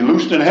earth will be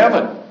loosed in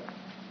heaven.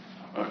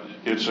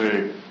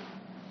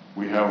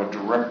 We have a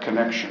direct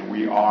connection.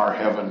 We are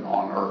heaven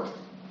on earth.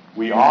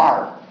 We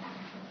are.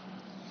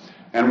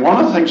 And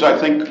one of the things I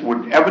think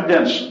would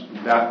evidence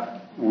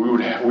that we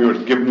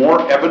would give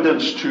more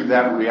evidence to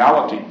that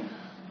reality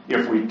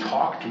if we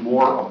talked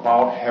more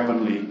about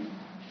heavenly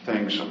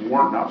things,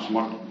 not so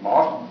much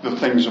about the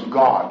things of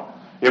God.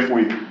 If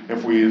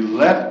we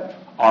let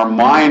our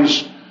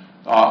minds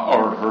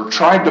or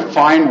tried to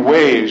find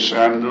ways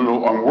and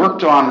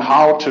worked on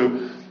how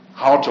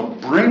to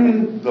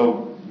bring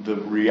the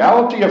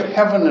reality of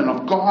heaven and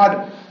of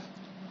God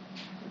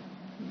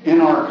in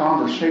our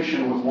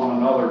conversation with one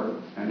another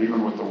and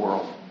even with the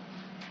world.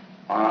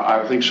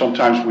 I think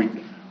sometimes we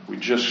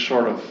just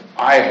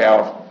I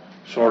have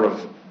sort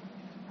of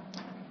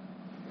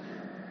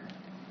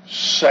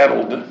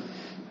settled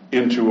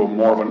into a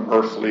more of an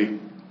earthly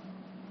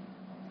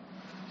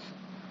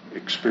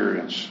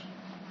experience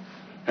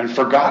and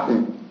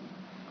forgotten.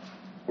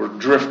 We're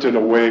drifted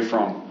away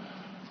from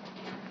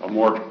a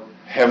more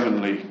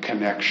heavenly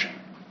connection.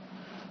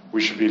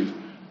 We should be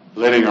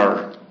letting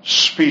our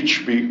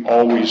speech be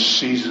always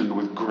seasoned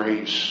with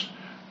grace.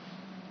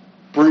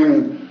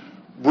 Bring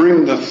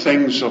the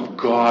things of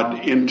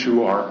God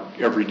into our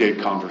everyday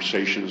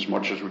conversation as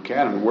much as we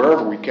can and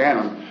wherever we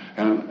can,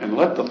 and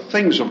let the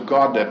things of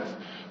God that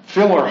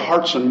fill our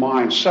hearts and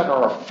minds, set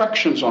our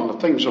affections on the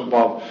things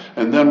above,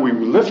 and then we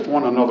lift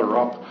one another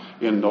up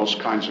in those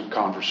kinds of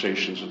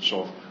conversations. And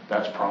so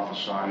that's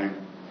prophesying.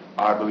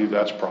 I believe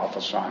that's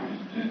prophesying.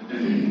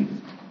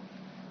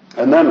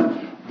 And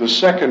then the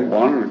second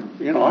one,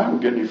 I haven't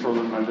get any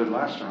further than I did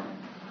last time.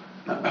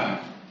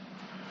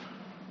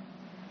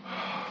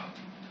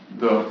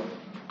 The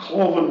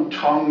cloven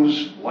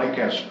tongues like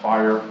as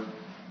fire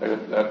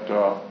that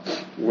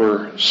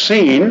were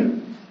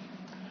seen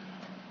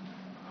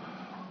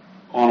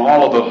on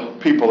all of the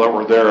people that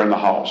were there in the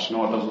house.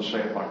 No, it doesn't say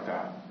it like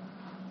that.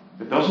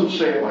 It doesn't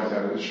say it like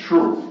that. It's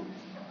true.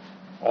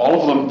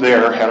 All of them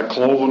there had a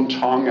cloven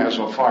tongue as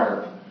a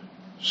fire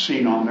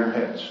seen on their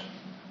heads.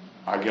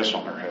 I guess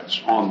on their heads,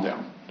 on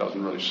them.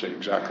 Doesn't really say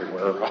exactly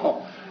where.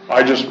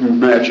 I just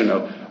imagine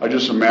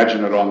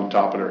it on the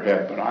top of their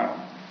head, but I don't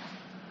know.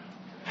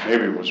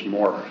 Maybe it was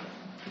more.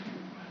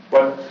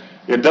 But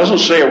it doesn't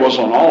say it was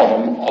on all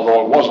of them,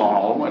 although it was on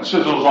all of them. It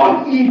says it was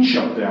on each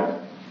of them.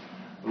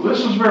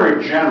 This is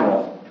very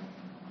general,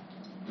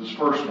 this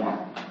first one.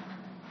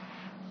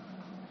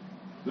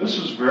 This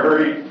is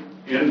very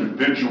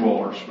individual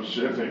or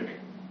specific.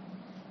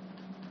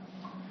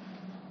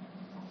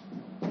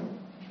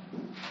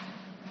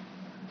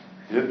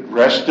 It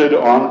rested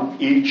on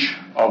each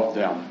of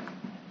them.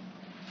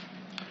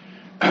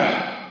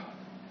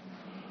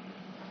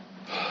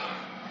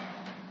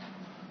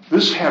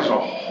 This has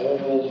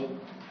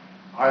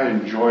I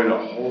enjoyed a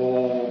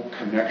whole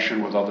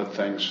connection with other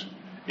things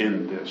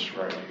in this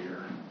right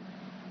here.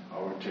 I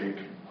would take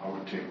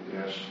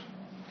this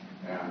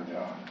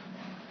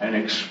and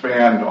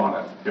expand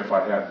on it if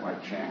I had my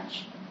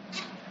chance.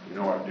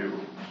 I do,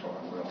 so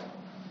I will.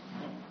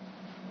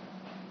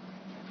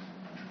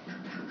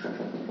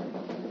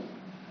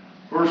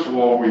 First of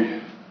all,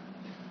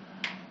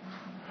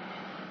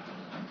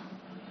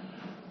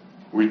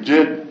 we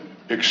did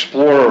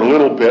explore a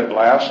little bit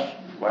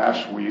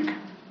last week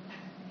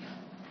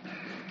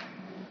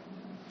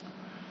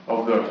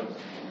of the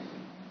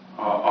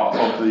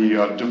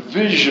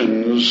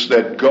divisions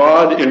that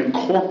God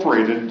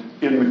incorporated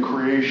in the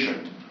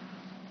creation.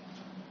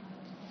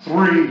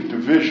 3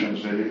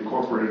 divisions that He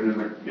incorporated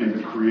in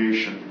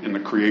the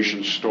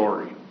creation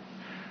story.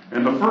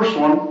 And the first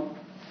one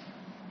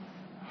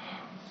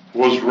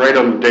was right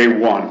on day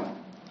 1.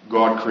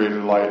 God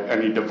created light,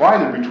 and He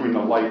divided between the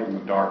light and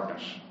the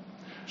darkness.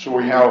 So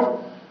we have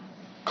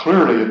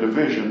clearly a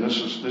division. This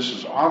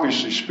is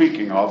obviously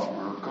speaking of,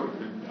 or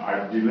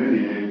I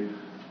delineate,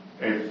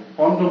 a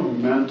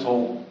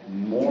fundamental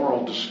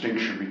moral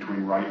distinction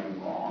between right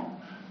and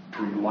wrong,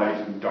 between light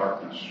and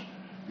darkness,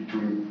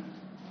 between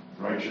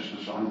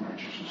righteousness and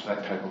unrighteousness,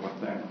 that type of a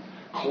thing.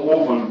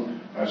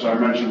 Cloven as I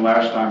mentioned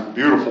last time,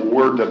 beautiful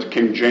word that the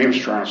King James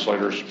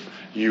translators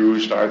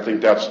used. I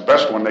think that's the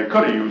best one they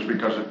could have used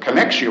because it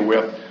connects you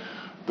with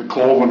the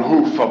cloven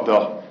hoof of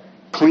the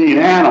clean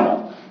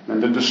animal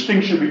and the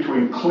distinction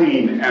between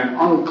clean and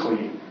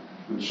unclean.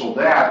 And so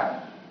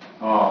that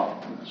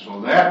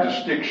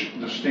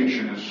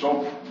distinction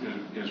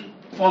is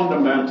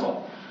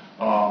fundamental.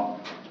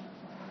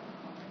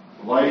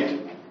 Light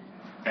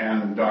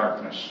and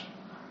darkness,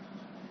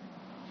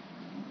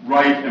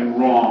 right and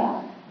wrong.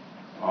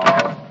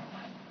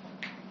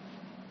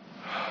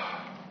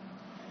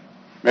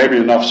 Maybe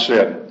enough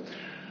said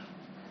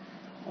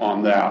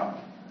on that.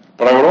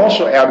 But I would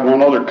also add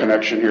one other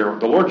connection here.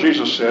 The Lord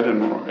Jesus said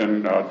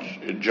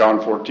in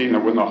John 14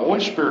 that when the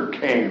Holy Spirit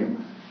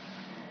came,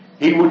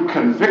 He would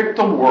convict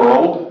the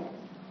world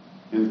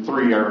in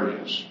three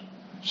areas: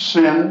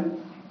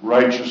 sin,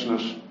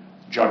 righteousness,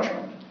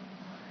 judgment.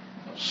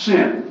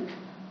 Sin,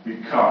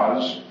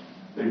 because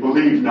they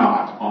believe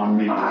not on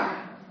me.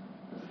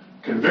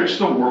 Convicts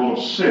the world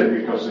of sin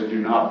because they do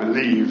not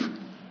believe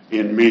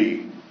in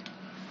me.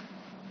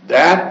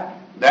 That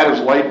is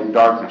light and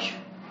darkness.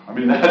 I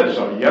mean, that is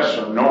a yes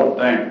or no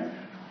thing.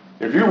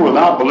 If you will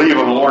not believe in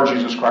the Lord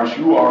Jesus Christ,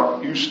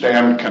 you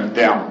stand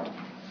condemned.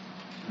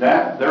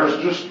 That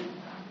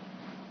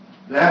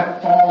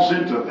falls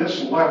into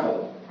this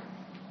level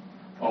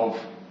of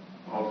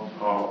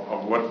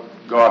what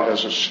God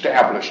has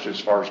established as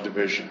far as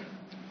division.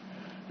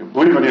 You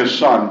believe in His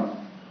Son,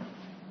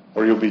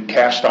 or you'll be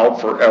cast out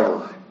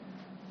forever.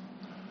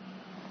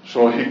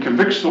 So He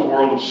convicts the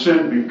world of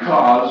sin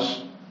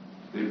because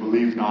they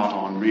believe not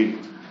on me.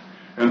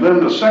 And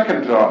then the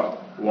second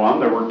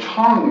one, there were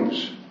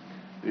tongues.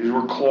 These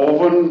were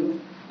cloven.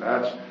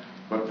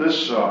 But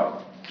this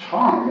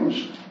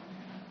tongues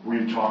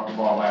we talked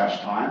about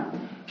last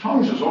time.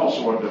 Tongues is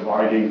also a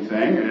dividing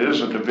thing. It is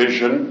a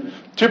division.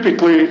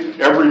 Typically,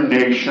 every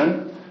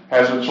nation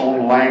has its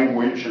own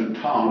language and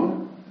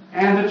tongue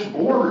and its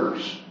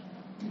borders.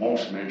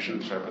 Most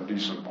nations have a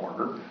decent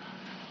border.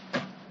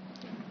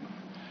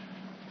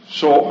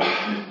 So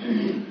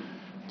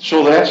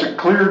that's a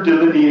clear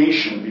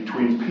delineation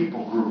between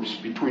people groups,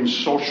 between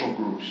social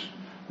groups,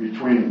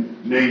 between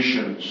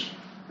nations,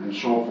 and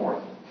so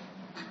forth.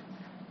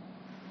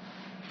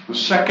 The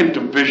second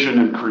division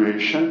in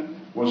creation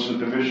was the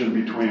division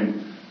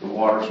between the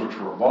waters which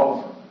were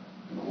above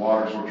and the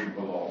waters which were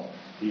below.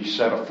 He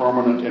set a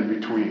firmament in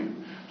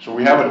between. So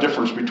we have a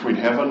difference between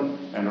heaven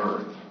and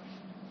earth.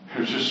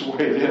 It's just the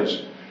way it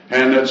is.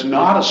 And it's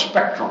not a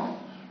spectrum.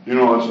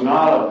 It's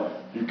not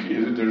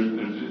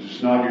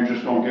it's not, you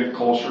just don't get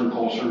closer and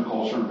closer and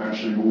closer and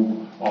eventually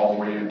move all the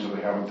way into the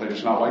heaven thing.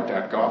 It's not like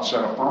that. God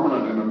set a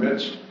firmament in the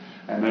midst,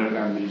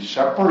 and He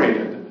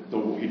separated,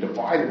 He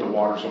divided the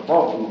waters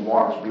above from the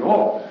waters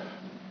below,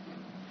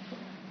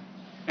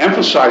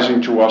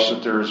 emphasizing to us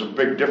that there is a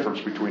big difference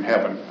between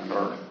heaven and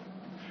earth,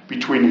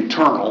 between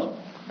eternal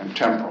and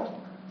temporal,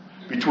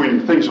 between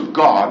the things of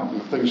God and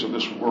the things of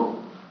this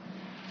world.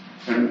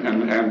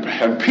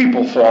 And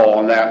people fall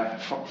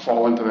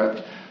into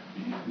that.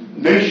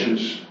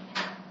 Nations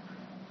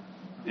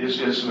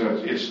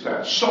it's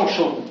that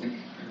social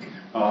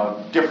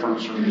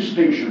difference or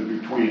distinction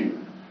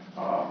between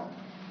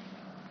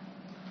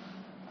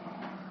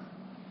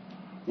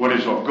what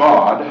is of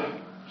God,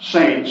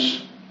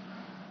 saints,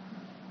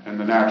 and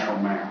the natural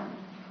man.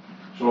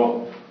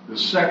 So the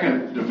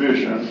second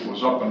division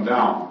was up and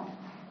down,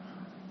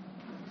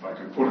 if I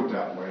can put it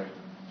that way.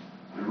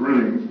 And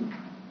really,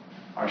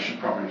 I should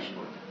probably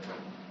split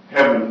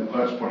heaven.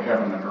 Let's put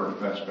heaven and earth.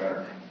 That's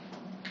better.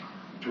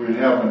 Between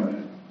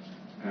heaven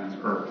and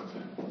earth.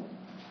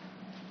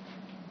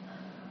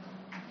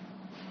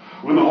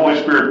 When the Holy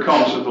Spirit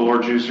comes, said the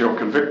Lord Jesus, He'll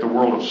convict the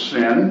world of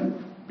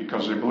sin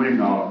because they believe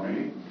not on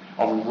me,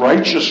 of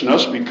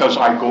righteousness because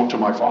I go to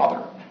my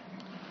Father.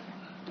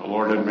 The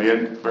Lord had made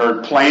it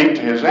very plain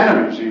to His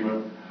enemies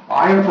even.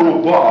 I am from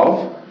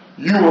above,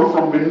 you are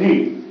from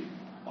beneath.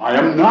 I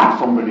am not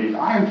from beneath,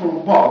 I am from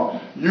above,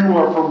 you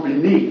are from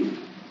beneath.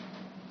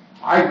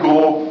 I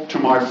go to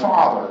my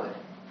Father.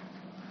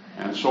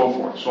 And so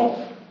forth.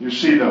 So you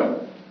see the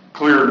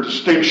clear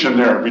distinction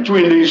there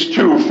between these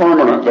two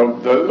firmament,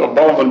 the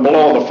above and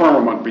below the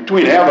firmament,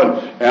 between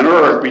heaven and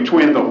earth,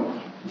 between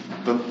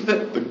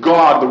the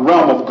God, the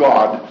realm of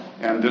God,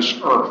 and this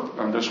earth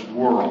and this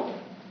world.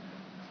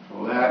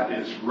 So that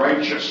is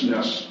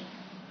righteousness.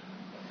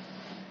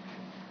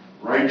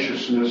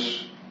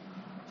 Righteousness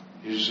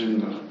is in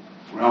the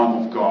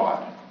realm of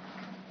God.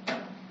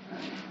 And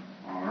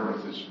on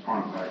earth is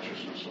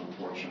unrighteousness,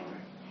 unfortunately.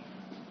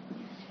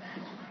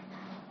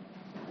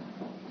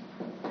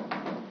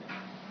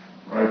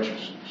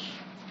 Righteousness.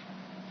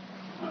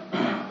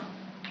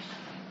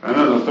 And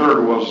then the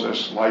third was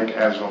this like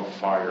as of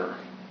fire.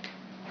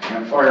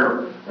 And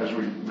fire, as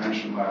we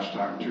mentioned last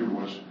time too,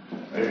 was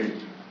a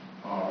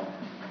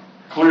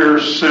clear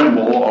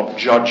symbol of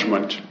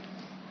judgment,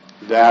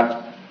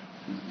 that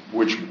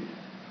which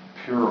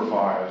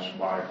purifies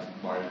by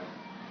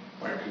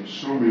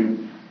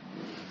consuming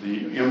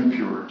the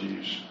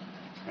impurities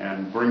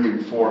and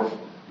bringing forth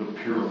the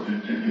pure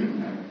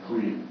and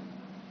clean,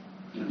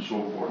 and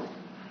so forth.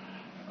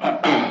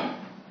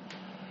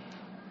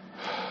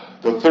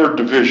 The third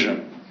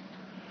division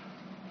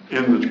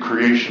in the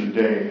creation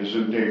day is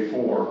in day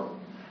 4,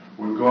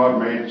 when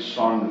God made the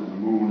sun and the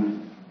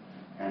moon,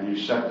 and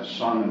he set the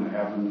sun in the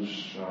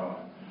heavens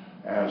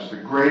as the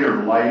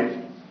greater light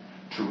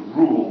to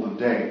rule the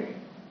day,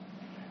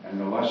 and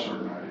the lesser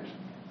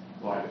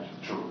light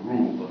to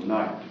rule the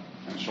night.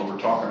 And so we're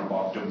talking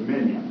about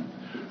dominion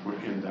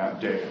in that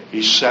day.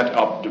 He set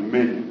up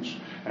dominions,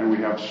 and we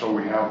have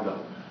the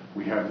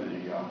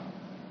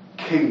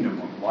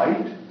kingdom of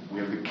light, we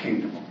have the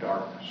kingdom of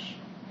darkness.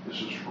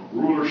 This is for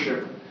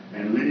rulership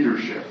and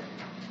leadership,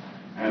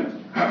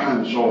 and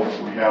so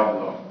we have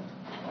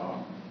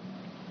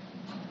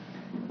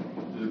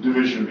the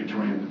division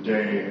between the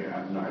day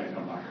and night.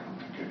 I'm not going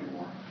to make any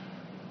more.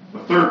 The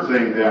third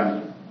thing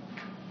then,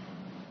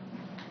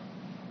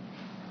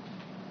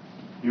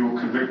 you will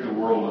convict the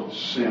world of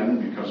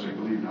sin because they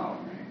believe not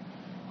in me,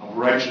 of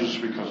righteousness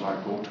because I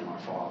go to my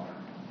Father,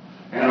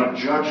 and of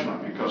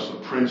judgment because the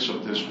prince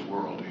of this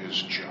world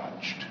is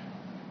judged.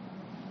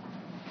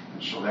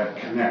 And so that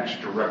connects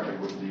directly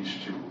with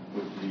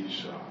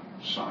these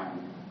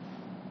signs.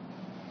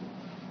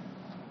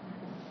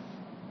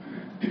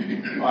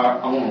 I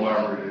won't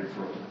elaborate any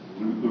further,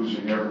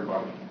 losing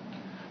everybody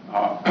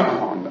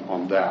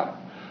on that.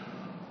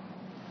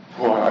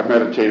 Boy, I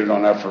meditated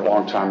on that for a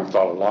long time and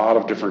thought a lot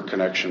of different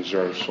connections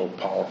there are so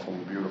powerful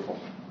and beautiful.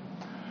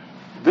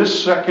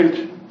 This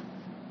second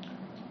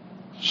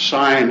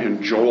sign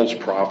in Joel's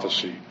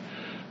prophecy,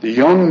 the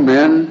young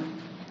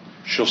men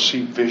shall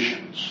see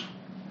visions,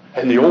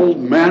 and the old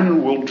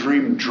men will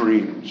dream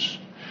dreams.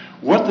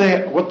 What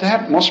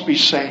that must be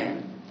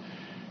saying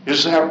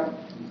is that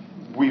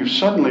we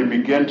suddenly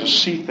begin to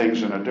see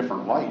things in a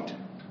different light.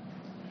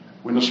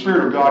 When the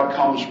Spirit of God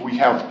comes, we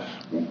have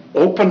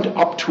opened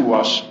up to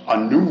us a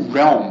new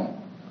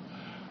realm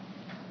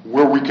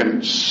where we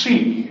can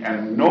see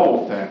and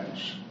know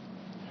things.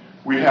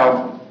 We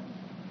have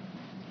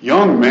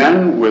young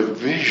men with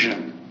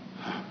vision.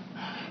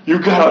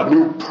 You've got a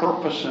new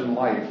purpose in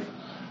life,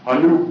 a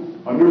new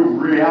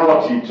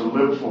reality to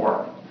live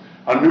for,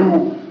 a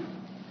new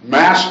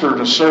master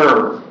to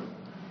serve,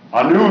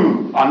 a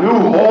new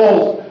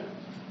whole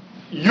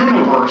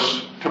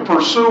universe to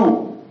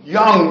pursue.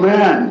 Young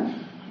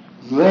men,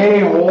 lay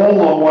hold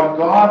on what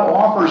God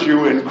offers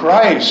you in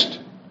Christ.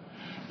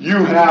 You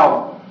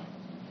have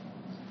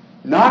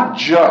not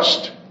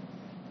just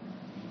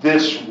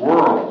this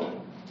world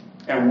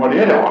and what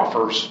it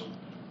offers,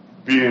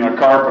 being a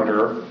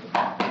carpenter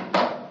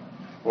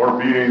or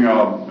being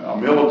a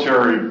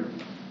military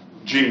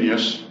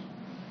genius,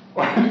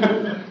 or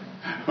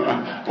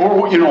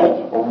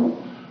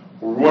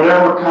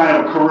whatever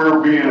kind of career,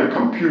 being a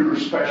computer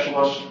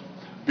specialist,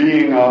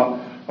 being a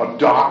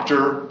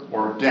doctor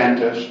or a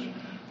dentist,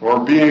 or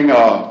being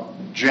a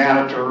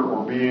janitor,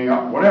 or being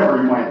whatever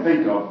you might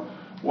think of,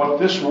 what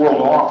this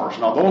world offers.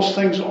 Now, those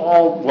things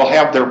all will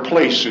have their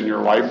place in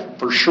your life,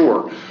 for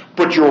sure.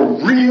 But your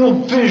real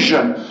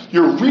vision,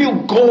 your real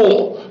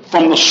goal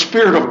from the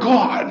Spirit of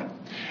God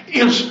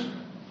is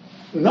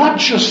not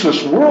just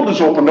this world is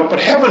opened up, but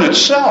heaven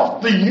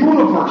itself. The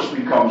universe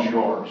becomes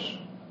yours.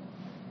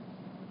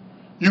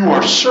 You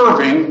are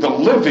serving the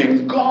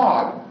living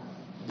God.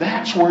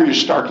 That's where you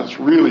start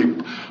to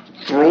really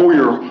throw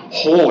your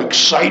whole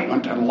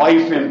excitement and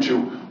life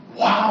into,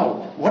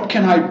 wow, what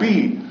can I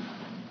be?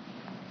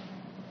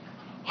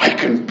 I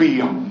can be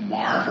a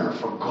martyr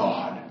for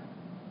God.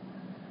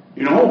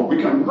 We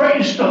can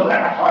raise to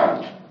that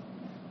height.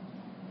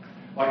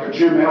 Like a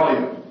Jim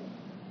Elliot.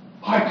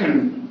 I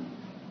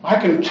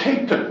can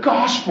take the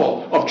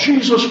gospel of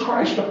Jesus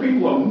Christ to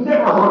people who have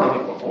never heard of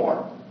it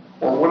before.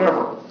 Or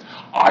whatever.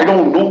 I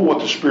don't know what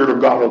the Spirit of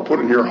God will put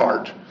in your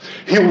heart.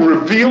 He'll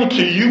reveal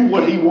to you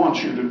what He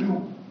wants you to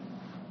do.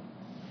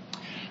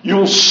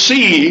 You'll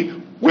see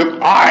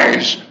with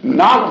eyes,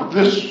 not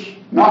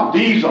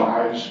these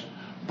eyes,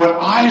 but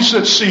eyes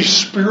that see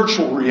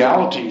spiritual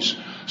realities,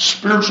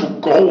 spiritual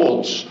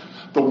goals,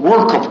 the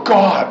work of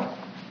God,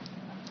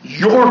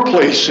 your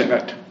place in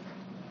it.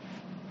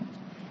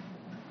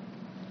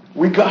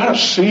 We got to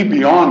see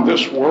beyond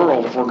this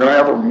world if we're going to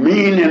ever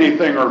mean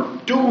anything or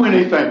do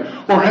anything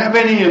or have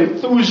any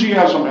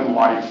enthusiasm in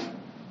life.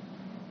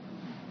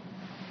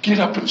 Get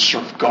up and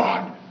serve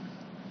God.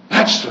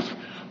 That's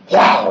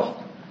wow.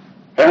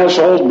 And us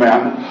old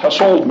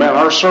men,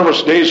 our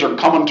service days are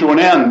coming to an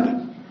end.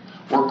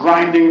 We're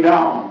grinding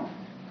down.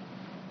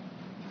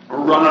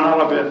 We're running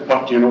out of it.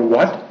 But you know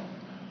what?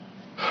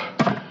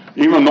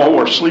 Even though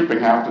we're sleeping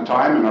half the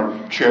time in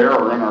our chair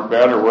or in our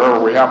bed or wherever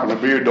we happen to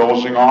be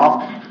dozing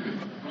off,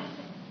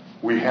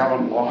 we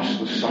haven't lost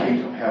the sight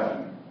of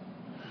heaven.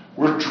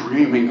 We're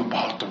dreaming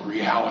about the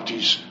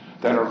realities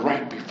that are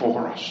right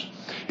before us.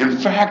 In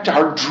fact,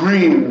 our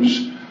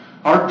dreams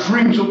of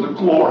the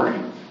glory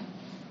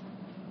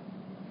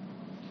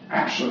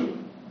actually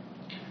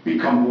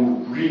become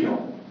more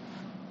real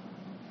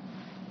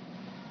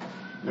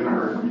than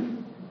our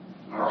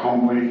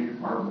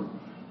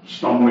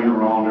stumbling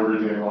around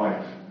everyday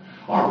life.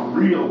 Our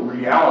real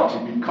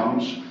reality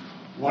becomes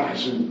what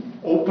is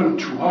open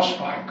to us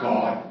by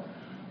God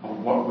of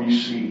what we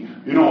see.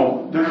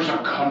 There's a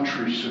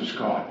country, says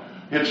God.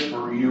 It's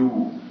for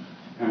you.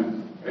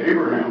 And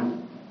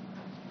Abraham,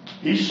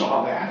 he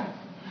saw that.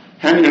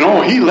 And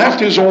he left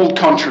his old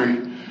country.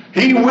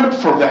 He went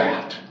for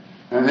that.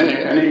 And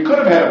he could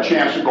have had a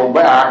chance to go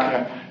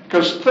back,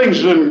 because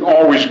things didn't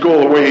always go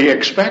the way he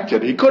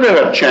expected. He could have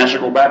had a chance to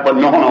go back, but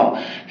no.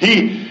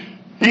 He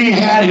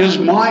had his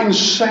mind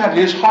set,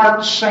 his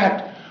heart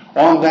set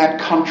on that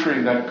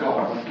country that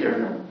God would give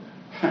him.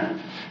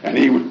 And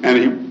he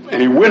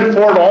went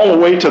for it all the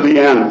way to the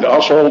end.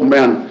 Us old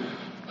men,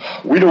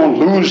 we don't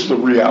lose the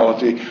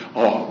reality,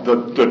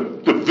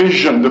 the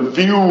vision, the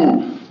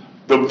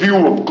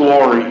view of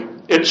glory.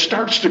 It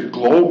starts to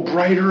glow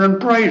brighter and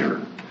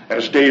brighter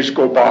as days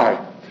go by.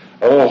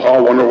 Oh,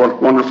 how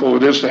wonderful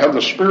it is to have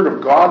the Spirit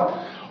of God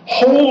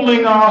holding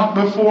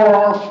before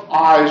our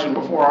eyes and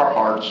before our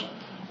hearts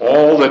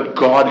all that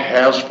God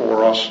has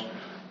for us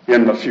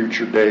in the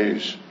future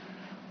days.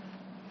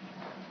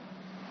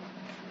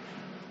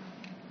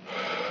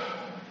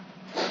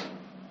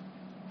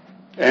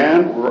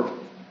 And we're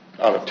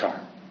out of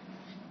time.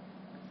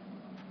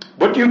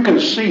 But you can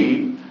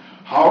see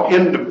how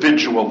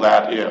individual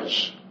that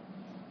is.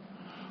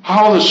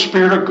 How the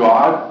Spirit of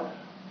God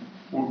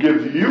will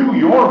give you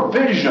your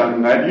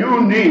vision that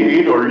you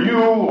need, or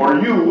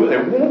you,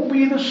 it won't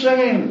be the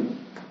same.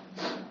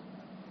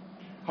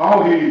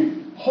 How He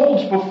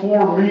holds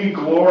before me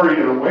glory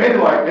in a way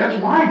like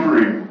that's my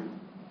dream.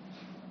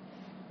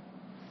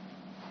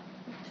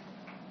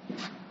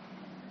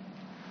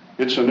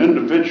 It's an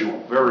individual,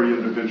 very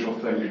individual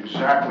thing,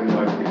 exactly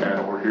like we had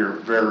over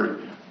here,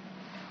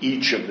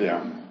 each of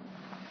them,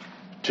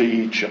 to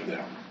each of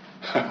them.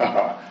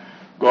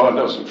 God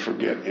doesn't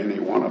forget any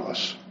one of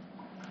us.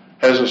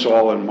 Has us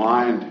all in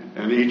mind,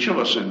 and each of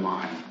us in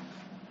mind.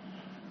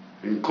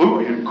 He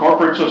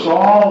incorporates us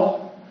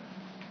all,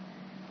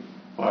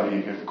 but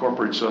He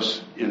incorporates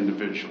us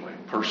individually,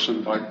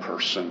 person by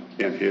person,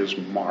 in His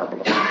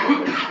marvelous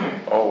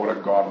creation. Oh, what a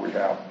God we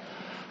have.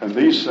 And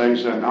these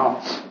things, and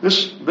now,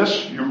 this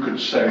you could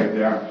say,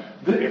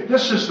 if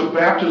this is the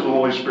baptism of the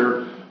Holy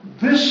Spirit,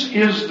 this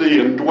is the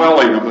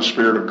indwelling of the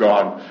Spirit of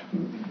God.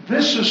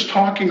 This is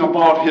talking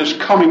about His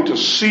coming to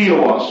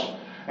seal us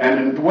and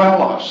indwell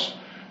us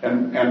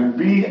and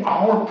be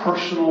our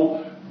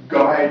personal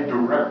guide,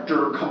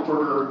 director,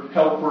 comforter,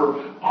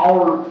 helper,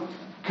 our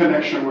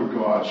connection with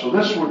God. So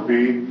this would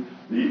be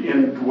the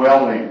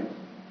indwelling.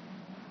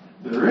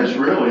 There is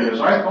really,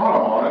 as I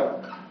thought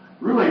about it,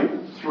 really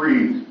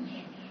three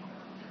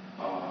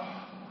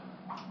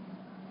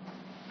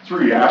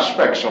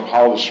aspects of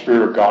how the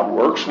Spirit of God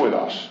works with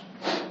us.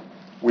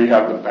 We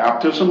have the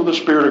baptism of the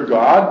Spirit of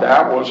God.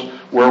 That was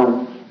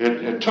where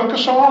it took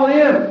us all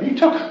in. He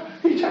took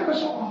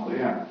us all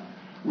in.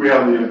 We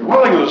have the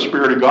indwelling of the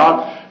Spirit of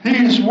God.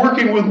 He's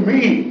working with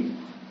me.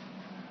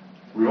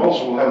 We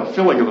also have the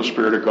filling of the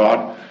Spirit of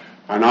God.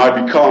 And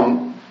I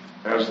become,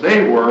 as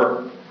they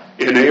were,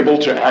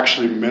 enabled to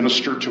actually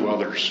minister to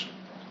others.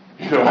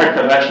 I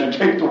could actually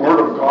take the Word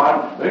of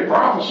God. They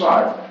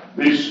prophesied.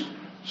 These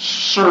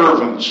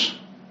servants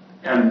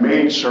and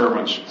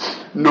maidservants.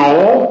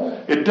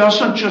 No, it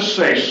doesn't just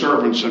say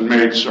servants and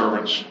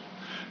maidservants.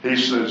 He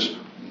says,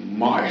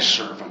 my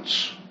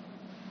servants.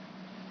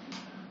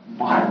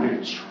 My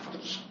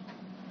maidservants.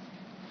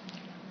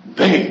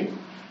 They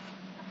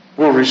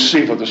will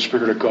receive of the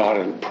Spirit of God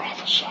and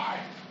prophesy.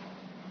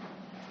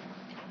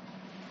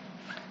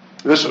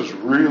 This is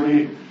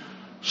really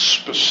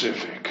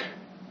specific.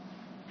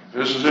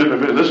 This is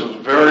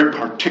very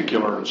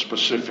particular and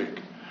specific.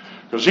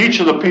 Because each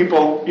of the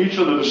people, each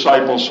of the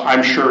disciples,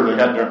 I'm sure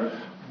they had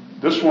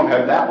this one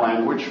had that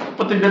language,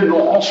 but they didn't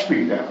all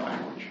speak that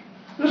language.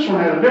 This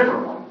one had a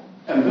different one,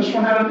 and this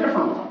one had a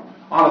different one.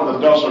 Out of the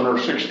dozen or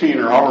 16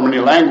 or however many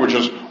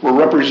languages were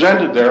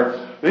represented there,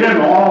 they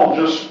didn't all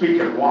just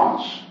speak at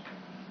once.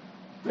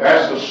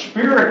 As the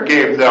Spirit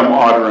gave them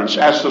utterance,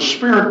 as the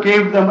Spirit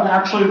gave them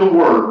actually the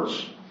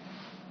words,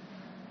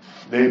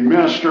 they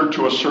ministered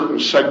to a certain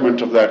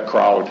segment of that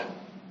crowd,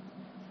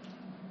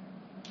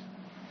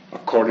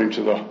 according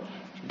to the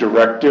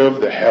directive,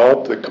 the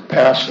help, the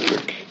capacity,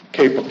 the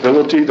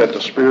capability that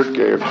the Spirit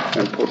gave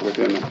and put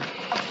within them.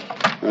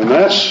 And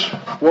that's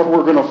what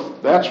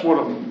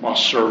a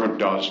servant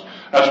does.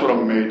 That's what a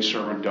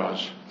maidservant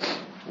does.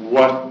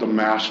 What the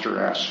Master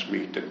asks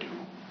me to do.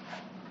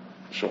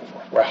 So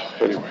forth. Well,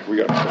 anyway, we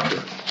got to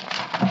sit here.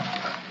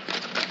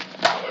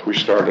 We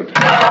started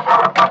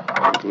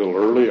a little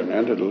early and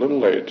ended a little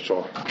late,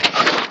 so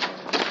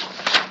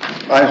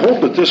I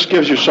hope that this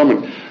gives you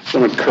some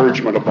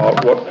encouragement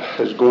about what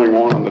is going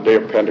on the day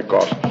of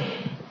Pentecost.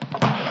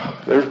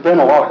 There's been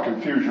a lot of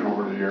confusion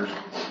over the years.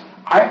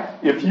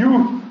 If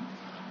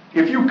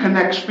you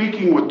connect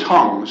speaking with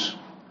tongues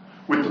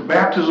with the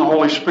baptism of the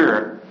Holy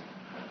Spirit,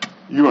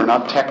 you are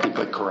not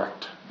technically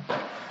correct.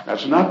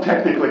 That's not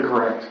technically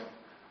correct.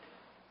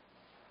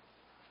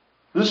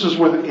 This is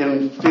with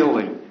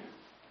infilling.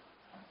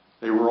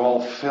 They were all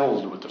all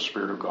filled with the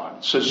Spirit of God.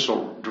 It says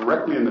so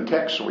directly in the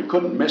text, so we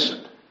couldn't miss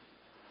it.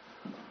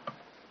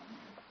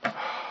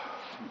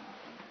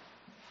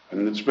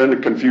 And it's been a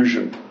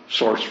confusion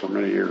source for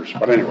many years.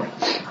 But anyway,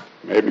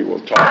 maybe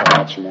we'll talk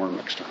about some more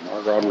next time.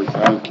 Our God, we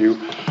thank you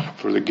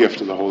for the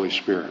gift of the Holy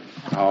Spirit.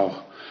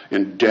 How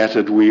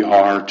indebted we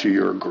are to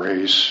your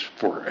grace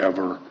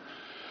forever.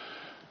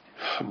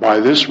 By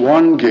this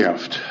one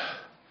gift,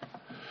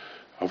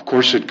 of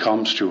course it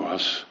comes to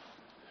us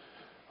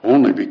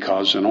only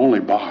because and only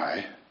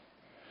by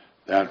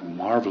that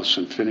marvelous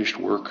and finished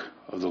work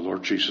of the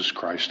Lord Jesus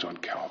Christ on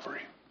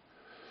Calvary.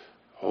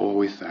 Oh,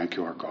 we thank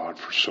you, our God,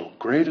 for so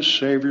great a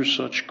Savior,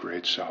 such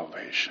great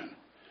salvation.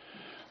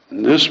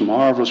 And this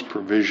marvelous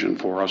provision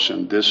for us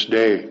in this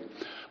day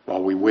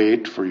while we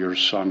wait for your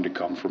Son to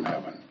come from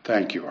heaven.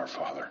 Thank you, our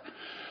Father.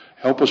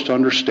 Help us to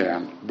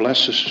understand.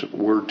 Bless this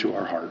word to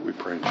our heart, we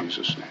pray in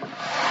Jesus'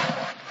 name.